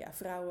help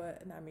vrouwen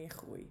naar meer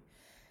groei.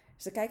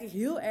 Dus dan kijk ik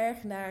heel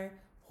erg naar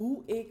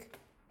hoe ik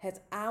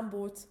het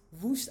aanbod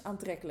woest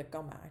aantrekkelijk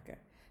kan maken.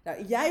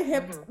 Nou, jij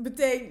hebt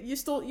meteen,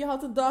 je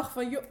had een dag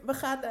van,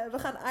 we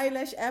gaan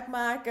eyelash app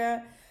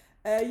maken.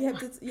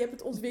 Je hebt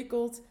het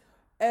ontwikkeld.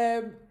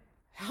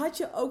 Had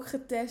je ook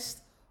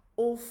getest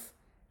of,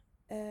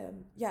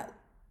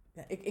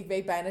 ik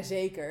weet bijna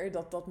zeker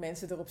dat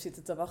mensen erop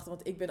zitten te wachten,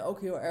 want ik ben ook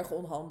heel erg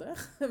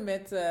onhandig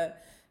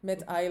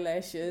met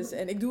eyelashes.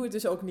 En ik doe het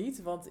dus ook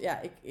niet, want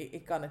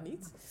ik kan het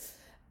niet.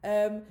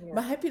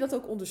 Maar heb je dat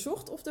ook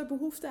onderzocht of er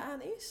behoefte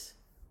aan is?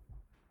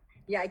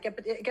 Ja,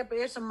 ik heb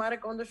eerst een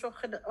marktonderzoek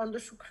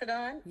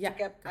gedaan. Ja.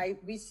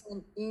 We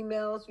send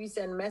emails, we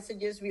send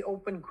messages, we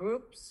open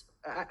groups,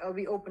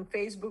 we open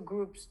Facebook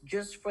groups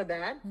just for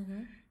that.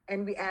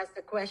 And we ask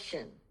the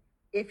question,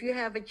 if you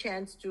have a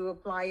chance to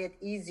apply it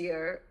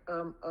easier,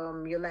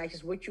 your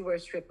lashes, would you wear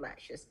strip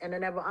lashes? En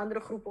dan hebben we andere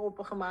groepen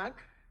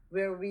opengemaakt,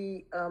 where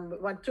we,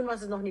 want toen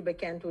was het nog niet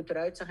bekend hoe het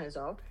eruit zag en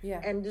zo.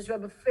 Yeah. En dus we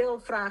hebben veel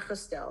vragen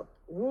gesteld.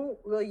 Hoe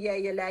wil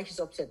jij je lijstjes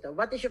opzetten?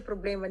 Wat is je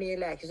probleem wanneer je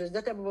lijstjes? Dus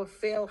dat hebben we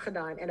veel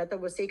gedaan. En dat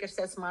hebben we zeker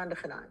 6 maanden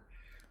gedaan.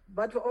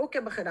 Wat we ook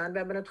hebben gedaan, we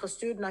hebben het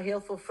gestuurd naar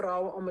heel veel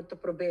vrouwen om het te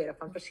proberen,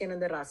 van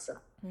verschillende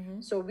rassen.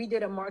 So we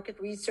did a market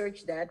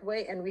research that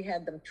way and we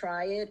had them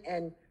try it.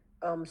 And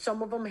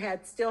some of them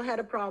still had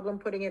a problem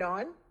putting it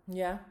on.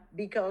 Yeah.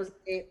 Because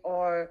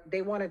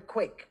they want it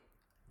quick.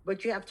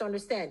 But you have to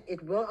understand,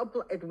 it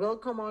will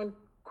come on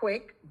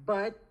quick,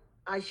 but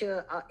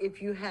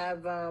if you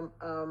have,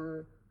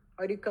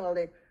 how do you call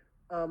it,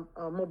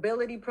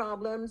 mobility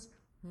problems,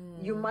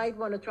 You might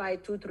want to try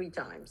it 2-3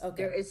 times. Okay.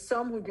 There is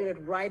some who did it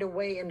right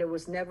away and there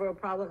was never a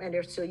problem and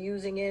they're still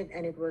using it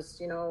and it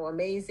was,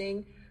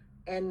 amazing.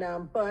 And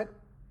but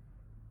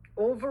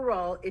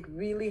overall, it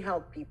really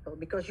helped people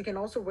because you can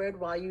also wear it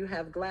while you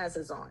have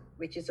glasses on,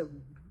 which is a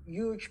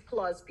huge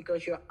plus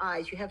because your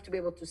eyes, you have to be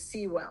able to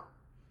see well,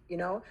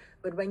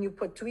 But when you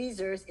put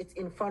tweezers, it's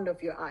in front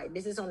of your eye.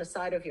 This is on the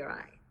side of your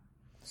eye.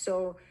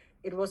 So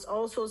it was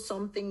also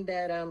something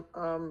that,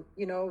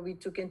 we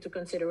took into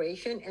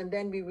consideration. And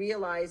then we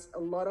realized a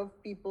lot of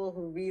people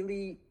who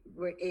really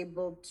were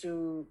able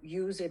to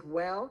use it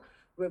well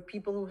were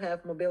people who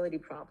have mobility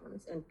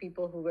problems and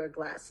people who wear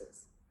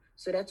glasses.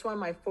 So that's why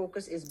my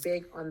focus is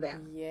big on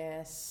them.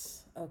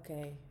 Yes,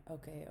 oké.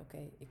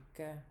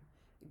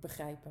 Ik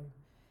begrijp hem.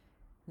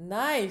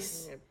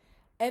 Nice. Yep.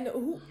 En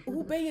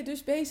hoe ben je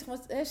dus bezig?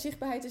 Want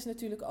zichtbaarheid is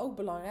natuurlijk ook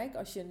belangrijk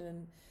als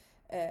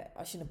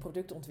je een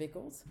product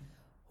ontwikkelt.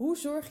 Hoe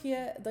zorg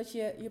je dat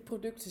je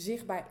product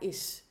zichtbaar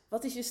is?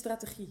 Wat is je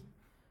strategie?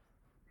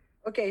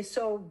 Okay,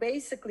 so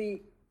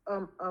basically,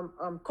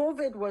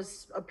 COVID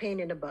was a pain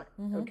in the butt.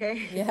 Okay,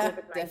 yeah,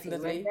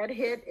 definitely. When that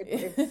hit,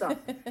 it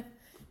sucked.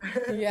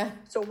 Yeah.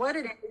 So what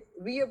it is,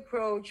 we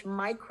approach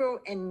micro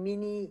and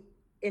mini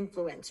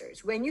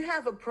influencers. When you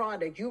have a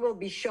product, you will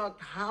be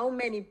shocked how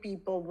many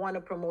people want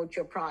to promote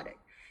your product,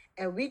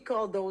 and we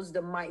call those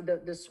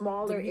the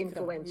smaller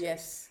influencers.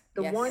 Yes.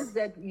 The ones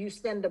that you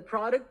send the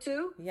product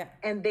to,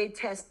 and they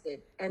test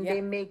it, and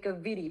they make a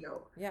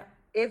video. Yeah.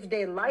 If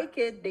they like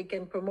it, they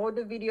can promote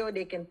the video,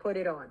 they can put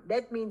it on.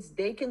 That means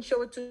they can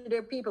show it to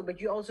their people,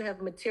 but you also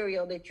have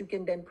material that you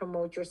can then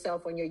promote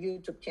yourself on your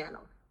YouTube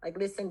channel. Like,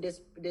 listen,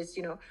 this,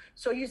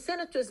 So you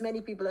send it to as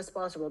many people as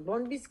possible.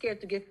 Don't be scared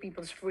to give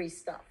people free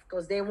stuff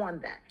because they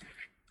want that.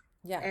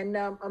 Yeah. And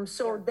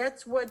so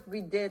that's what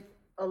we did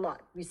a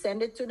lot. We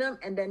send it to them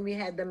and then we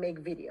had them make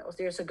videos.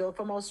 There's a girl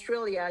from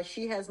Australia.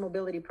 She has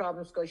mobility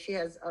problems because she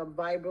has a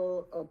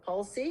cerebral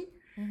palsy.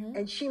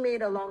 And she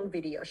made a long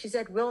video. She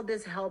said, will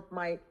this help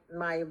my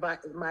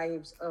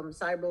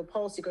cerebral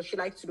palsy? Because she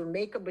likes to do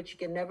makeup, but she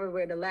can never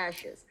wear the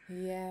lashes.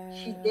 Yeah.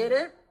 She did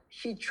it.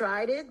 She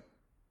tried it.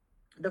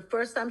 The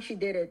first time she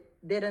did it,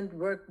 didn't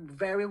work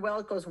very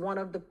well because one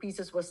of the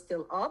pieces was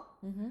still up.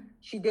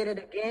 She did it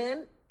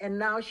again, and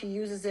now she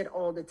uses it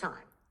all the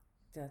time.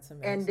 That's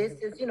amazing. And this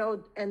is,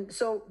 and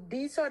so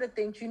these are the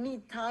things, you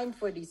need time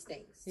for these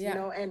things,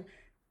 and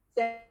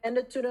send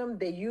it to them,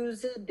 they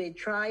use it, they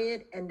try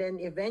it, and then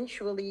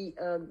eventually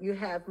you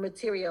have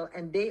material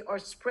and they are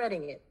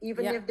spreading it.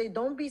 Even if they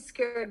don't be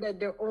scared that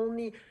they're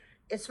only,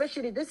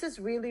 especially this is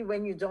really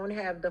when you don't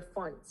have the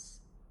funds.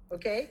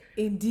 Okay?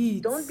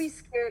 Indeed. Don't be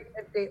scared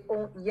if they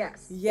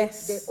Yes.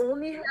 If they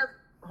only have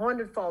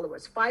 100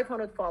 followers,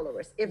 500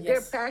 followers. If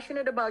they're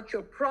passionate about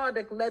your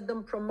product, let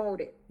them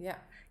promote it. Yeah.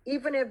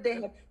 Even if they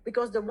have,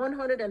 because the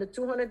 100 and the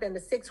 200 and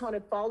the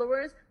 600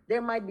 followers, there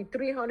might be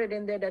 300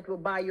 in there that will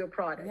buy your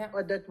product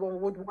or that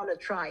would want to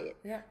try it.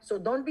 Yeah. So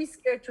don't be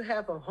scared to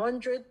have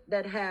 100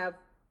 that have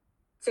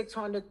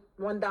 600,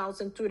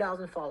 1,000,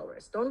 2,000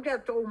 followers. Don't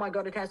have to, oh my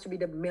God, it has to be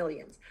the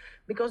millions.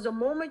 Because the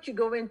moment you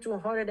go into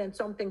 100 and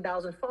something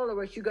thousand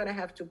followers, you're going to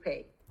have to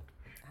pay.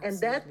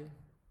 Absolutely. And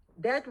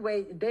that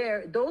way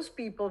those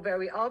people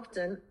very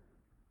often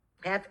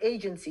have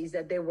agencies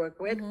that they work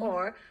with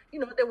or,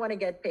 they want to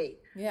get paid.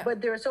 Yeah.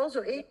 But there's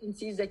also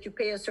agencies that you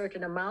pay a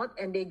certain amount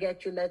and they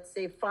get you, let's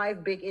say,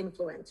 5 big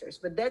influencers.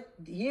 But that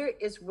here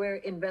is where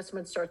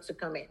investment starts to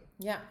come in.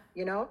 Yeah.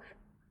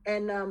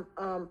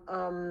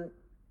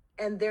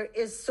 And there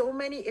is so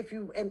many, if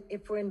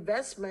for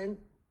investment,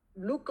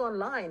 look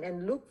online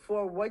and look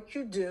for what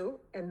you do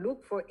and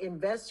look for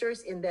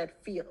investors in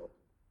that field.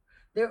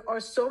 There are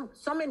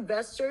some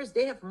investors,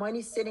 they have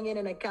money sitting in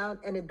an account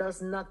and it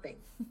does nothing.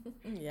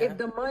 If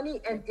the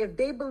money, and if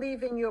they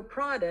believe in your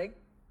product,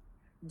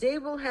 they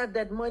will have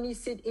that money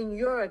sit in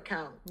your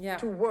account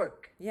to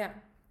work. Yeah.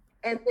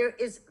 And there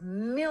is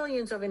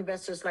millions of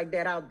investors like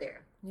that out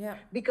there. Yeah.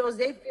 Because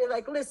they feel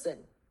like, listen,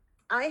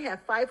 I have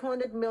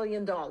 $500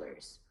 million.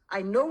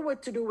 I know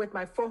what to do with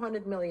my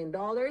 $400 million.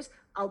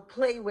 I'll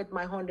play with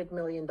my $100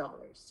 million.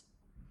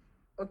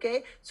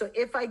 Okay, so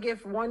if I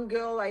give one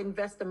girl, I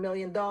invest $1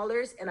 million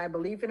and I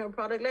believe in her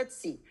product, let's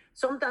see.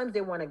 Sometimes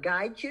they want to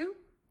guide you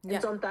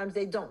and sometimes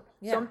they don't.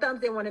 Sometimes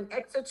they want an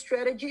exit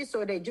strategy,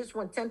 so they just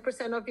want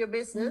 10% of your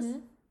business.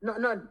 No,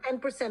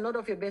 10% not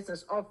of your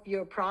business, of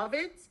your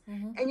profits,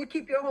 and you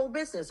keep your whole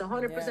business,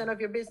 100% of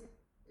your business.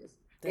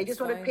 They just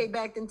want to pay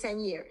back in 10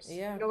 years.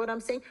 Yeah. You know what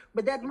I'm saying?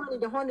 But that money,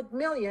 the 100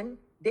 million,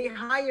 they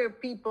hire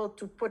people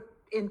to put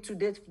into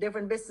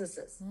different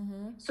businesses.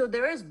 So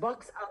there is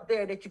bucks out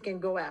there that you can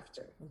go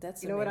after.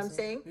 That's know amazing. What I'm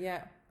saying?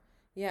 Yeah.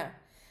 Yeah.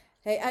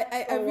 Hey,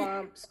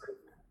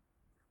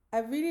 I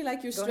really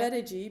like your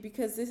strategy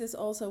because this is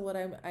also what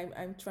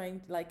I'm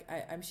trying, like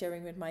I'm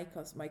sharing with my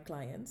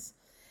clients.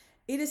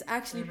 It is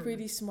actually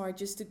pretty smart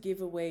just to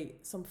give away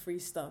some free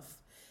stuff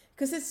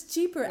because it's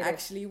cheaper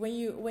actually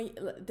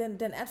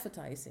than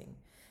advertising,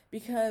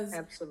 because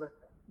absolutely.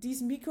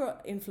 These micro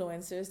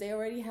influencers, they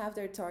already have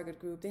their target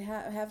group, they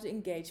have the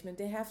engagement,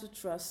 they have the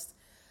trust,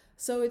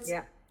 so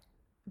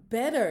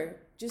better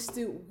just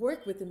to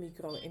work with the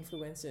micro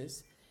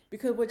influencers,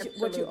 because what you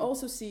Absolutely.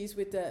 also see is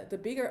with the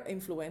bigger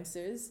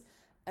influencers,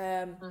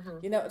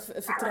 Mhm. het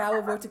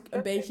vertrouwen wordt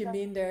een beetje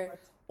minder, I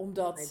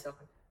omdat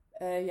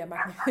don't. ja,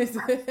 maakt niet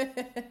uit.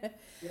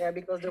 Yeah,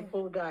 because the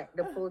pool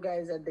guy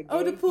is at the Oh,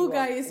 the gate. He pool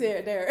guy walks is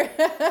in. there.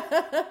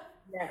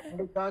 Yeah,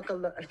 the dog.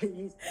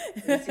 You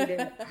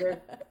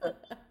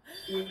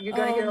see, you're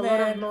gonna Oh hear a lot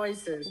of man,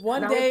 noises.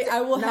 one Now day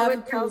I will now have a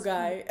it pool tells me,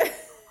 guy.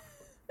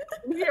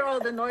 you hear all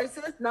the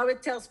noises. Now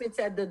it tells me it's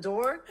at the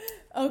door.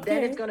 Then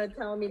Okay. it's gonna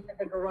tell me that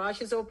the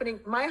garage is opening.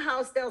 My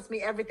house tells me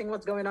everything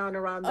what's going on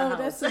around the Oh,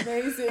 house. that's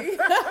amazing.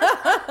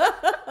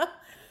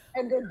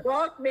 And the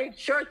dog makes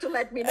sure to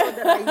let me know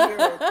that I hear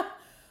it.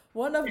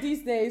 One of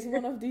these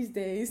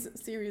days,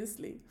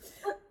 seriously.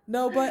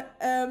 No, but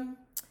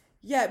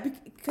yeah,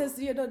 because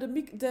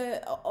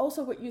the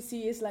also what you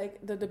see is like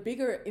the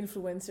bigger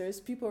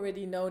influencers, people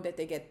already know that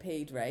they get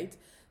paid, right?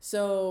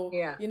 So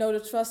Yeah. the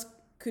trust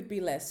could be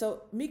less.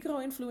 So micro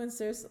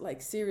influencers,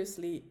 like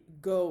seriously,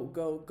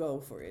 go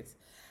for it.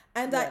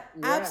 And I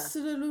Yeah.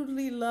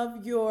 absolutely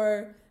love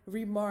your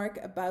remark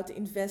about the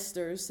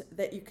investors,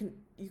 that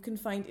you can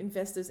find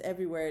investors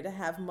everywhere that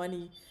have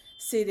money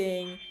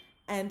sitting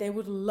and they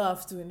would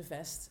love to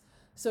invest.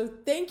 So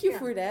thank you Yeah.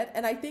 for that.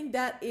 And I think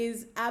that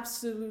is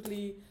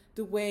absolutely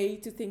the way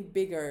to think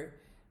bigger.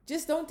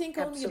 Just don't think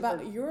only about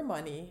Absolutely. your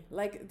money.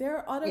 Like there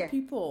are other Yeah.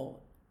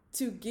 people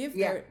to give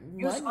Yeah. their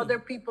Use money. other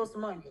people's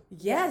money.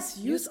 Yes,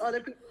 Use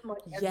other people's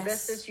money as Yes.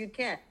 best as you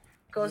can,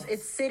 because Yes.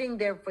 it's sitting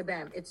there for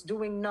them. It's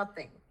doing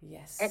nothing.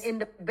 Yes. And in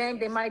the bank,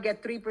 they might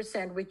get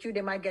 3%. With you,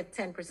 they might get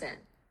 10%.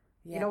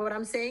 Yeah. You know what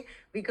I'm saying?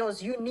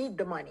 Because you need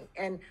the money.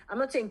 And I'm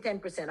not saying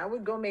 10%. I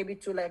would go maybe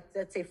to, like,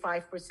 let's say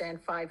 5%,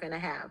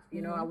 5.5.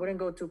 You know, I wouldn't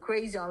go too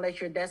crazy unless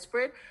you're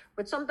desperate.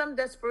 But sometimes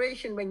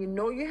desperation, when you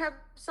know you have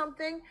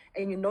something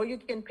and you know you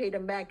can pay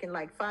them back in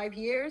like 5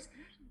 years,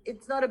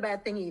 it's not a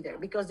bad thing either,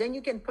 because then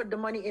you can put the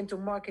money into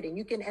marketing.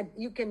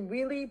 You can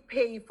really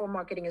pay for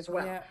marketing as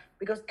well. Yeah.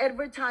 Because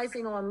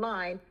advertising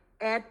online,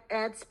 ad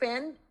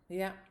spend,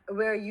 Yeah.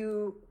 where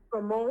you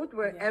promote,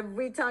 where Yeah.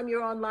 every time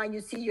you're online,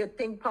 you see your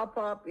thing pop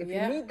up. If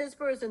Yeah. you meet this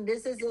person,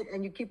 this is it,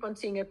 and you keep on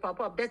seeing it pop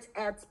up. That's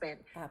ad spend.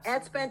 Ad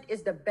Absolutely. spend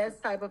is the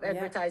best type of Yeah.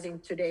 advertising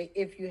today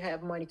if you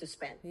have money to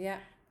spend, Yeah.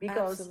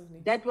 because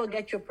Absolutely. that will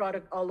get your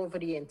product all over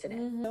the internet.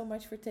 So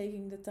much for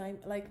taking the time.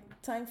 Like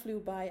time flew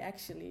by.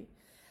 Actually,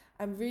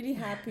 I'm really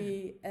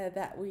happy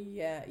that we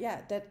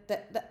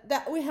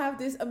that we have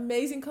this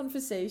amazing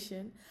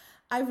conversation.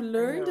 I've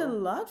learned a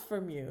know. lot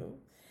from you,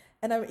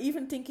 and I'm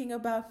even thinking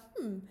about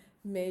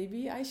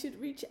maybe I should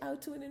reach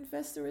out to an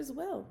investor as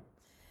well,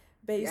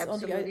 based on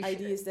the Absolutely should.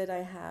 ideas that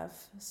I have.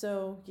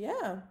 So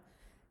yeah,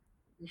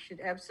 You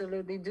should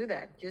absolutely do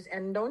that.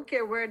 And don't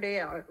care where they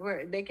are.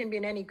 Where they can be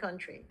in any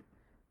country.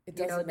 it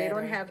You know, doesn't they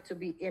don't matter. have to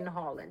be in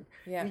Holland.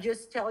 Yeah. You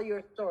just tell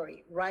your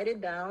story. Write it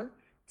down.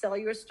 Tell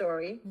your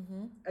story.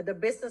 The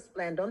business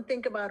plan. Don't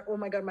think about, oh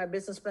my God, my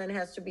business plan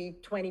has to be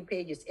 20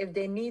 pages. If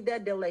they need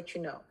that, they'll let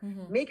you know.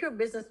 Make your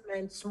business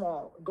plan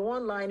small. Go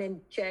online and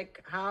check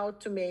how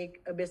to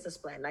make a business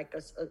plan, like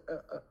a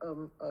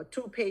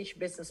 2-page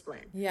business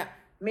plan. Yeah.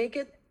 Make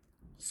it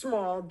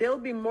small. They'll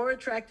be more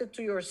attracted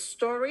to your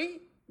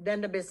story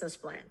than the business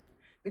plan.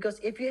 Because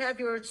if you have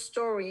your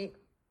story,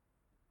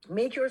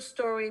 make your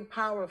story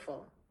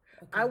powerful.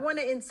 I want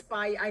to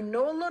inspire. I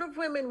know a lot of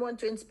women want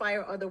to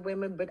inspire other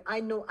women, but I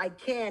know I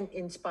can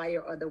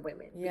inspire other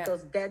women, Yeah.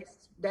 because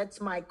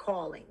that's my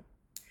calling.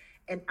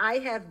 And I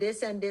have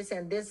this and this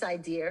and this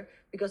idea,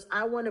 because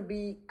I want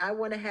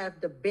to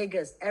have the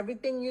biggest.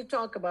 Everything you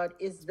talk about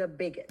is the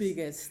biggest.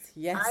 Biggest.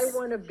 Yes. I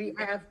want to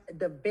have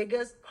the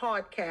biggest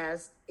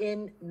podcast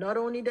in not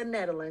only the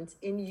Netherlands,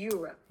 in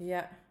Europe,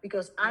 Yeah.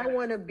 because I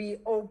want to be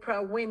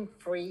Oprah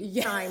Winfrey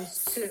Yes.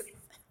 times 2.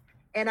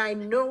 And I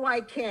know I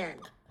can.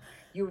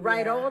 You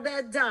write Yeah. all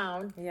that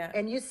down, Yeah.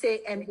 and you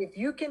say, and if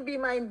you can be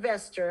my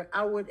investor,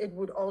 it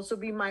would also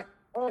be my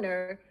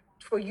honor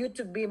for you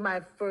to be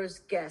my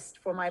first guest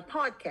for my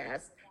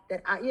podcast.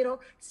 That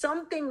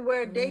something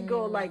where they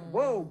go like,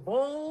 whoa,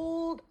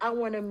 bold, I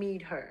want to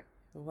meet her.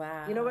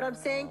 Wow. You know what I'm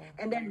saying?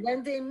 And then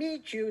when they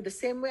meet you, the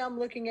same way I'm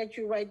looking at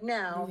you right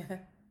now, Yeah.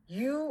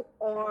 you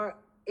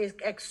is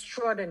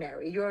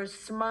extraordinary. Your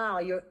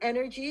smile, your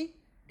energy,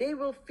 they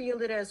will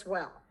feel it as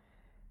well.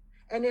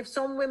 And if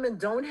some women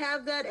don't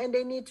have that and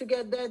they need to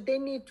get that, they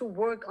need to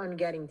work on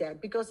getting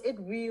that, because it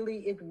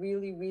really,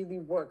 really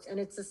works. And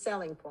it's a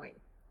selling point.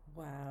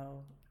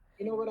 Wow.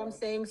 You know what I'm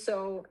saying?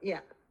 So, yeah.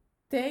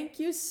 Thank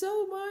you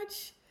so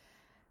much.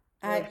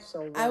 You're so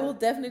I will welcome.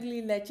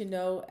 definitely let you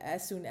know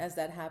as soon as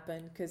that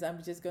happens, because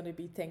I'm just going to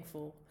be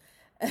thankful.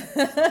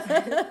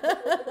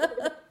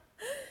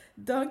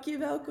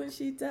 Dankjewel,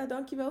 Conchita.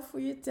 Dankjewel voor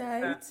je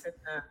tijd.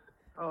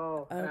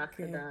 Oh, graag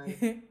gedaan.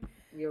 Okay.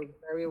 You're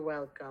very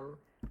welcome.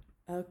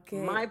 Okay.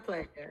 My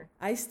pleasure.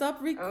 I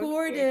stopped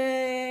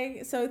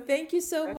recording. So thank you so much.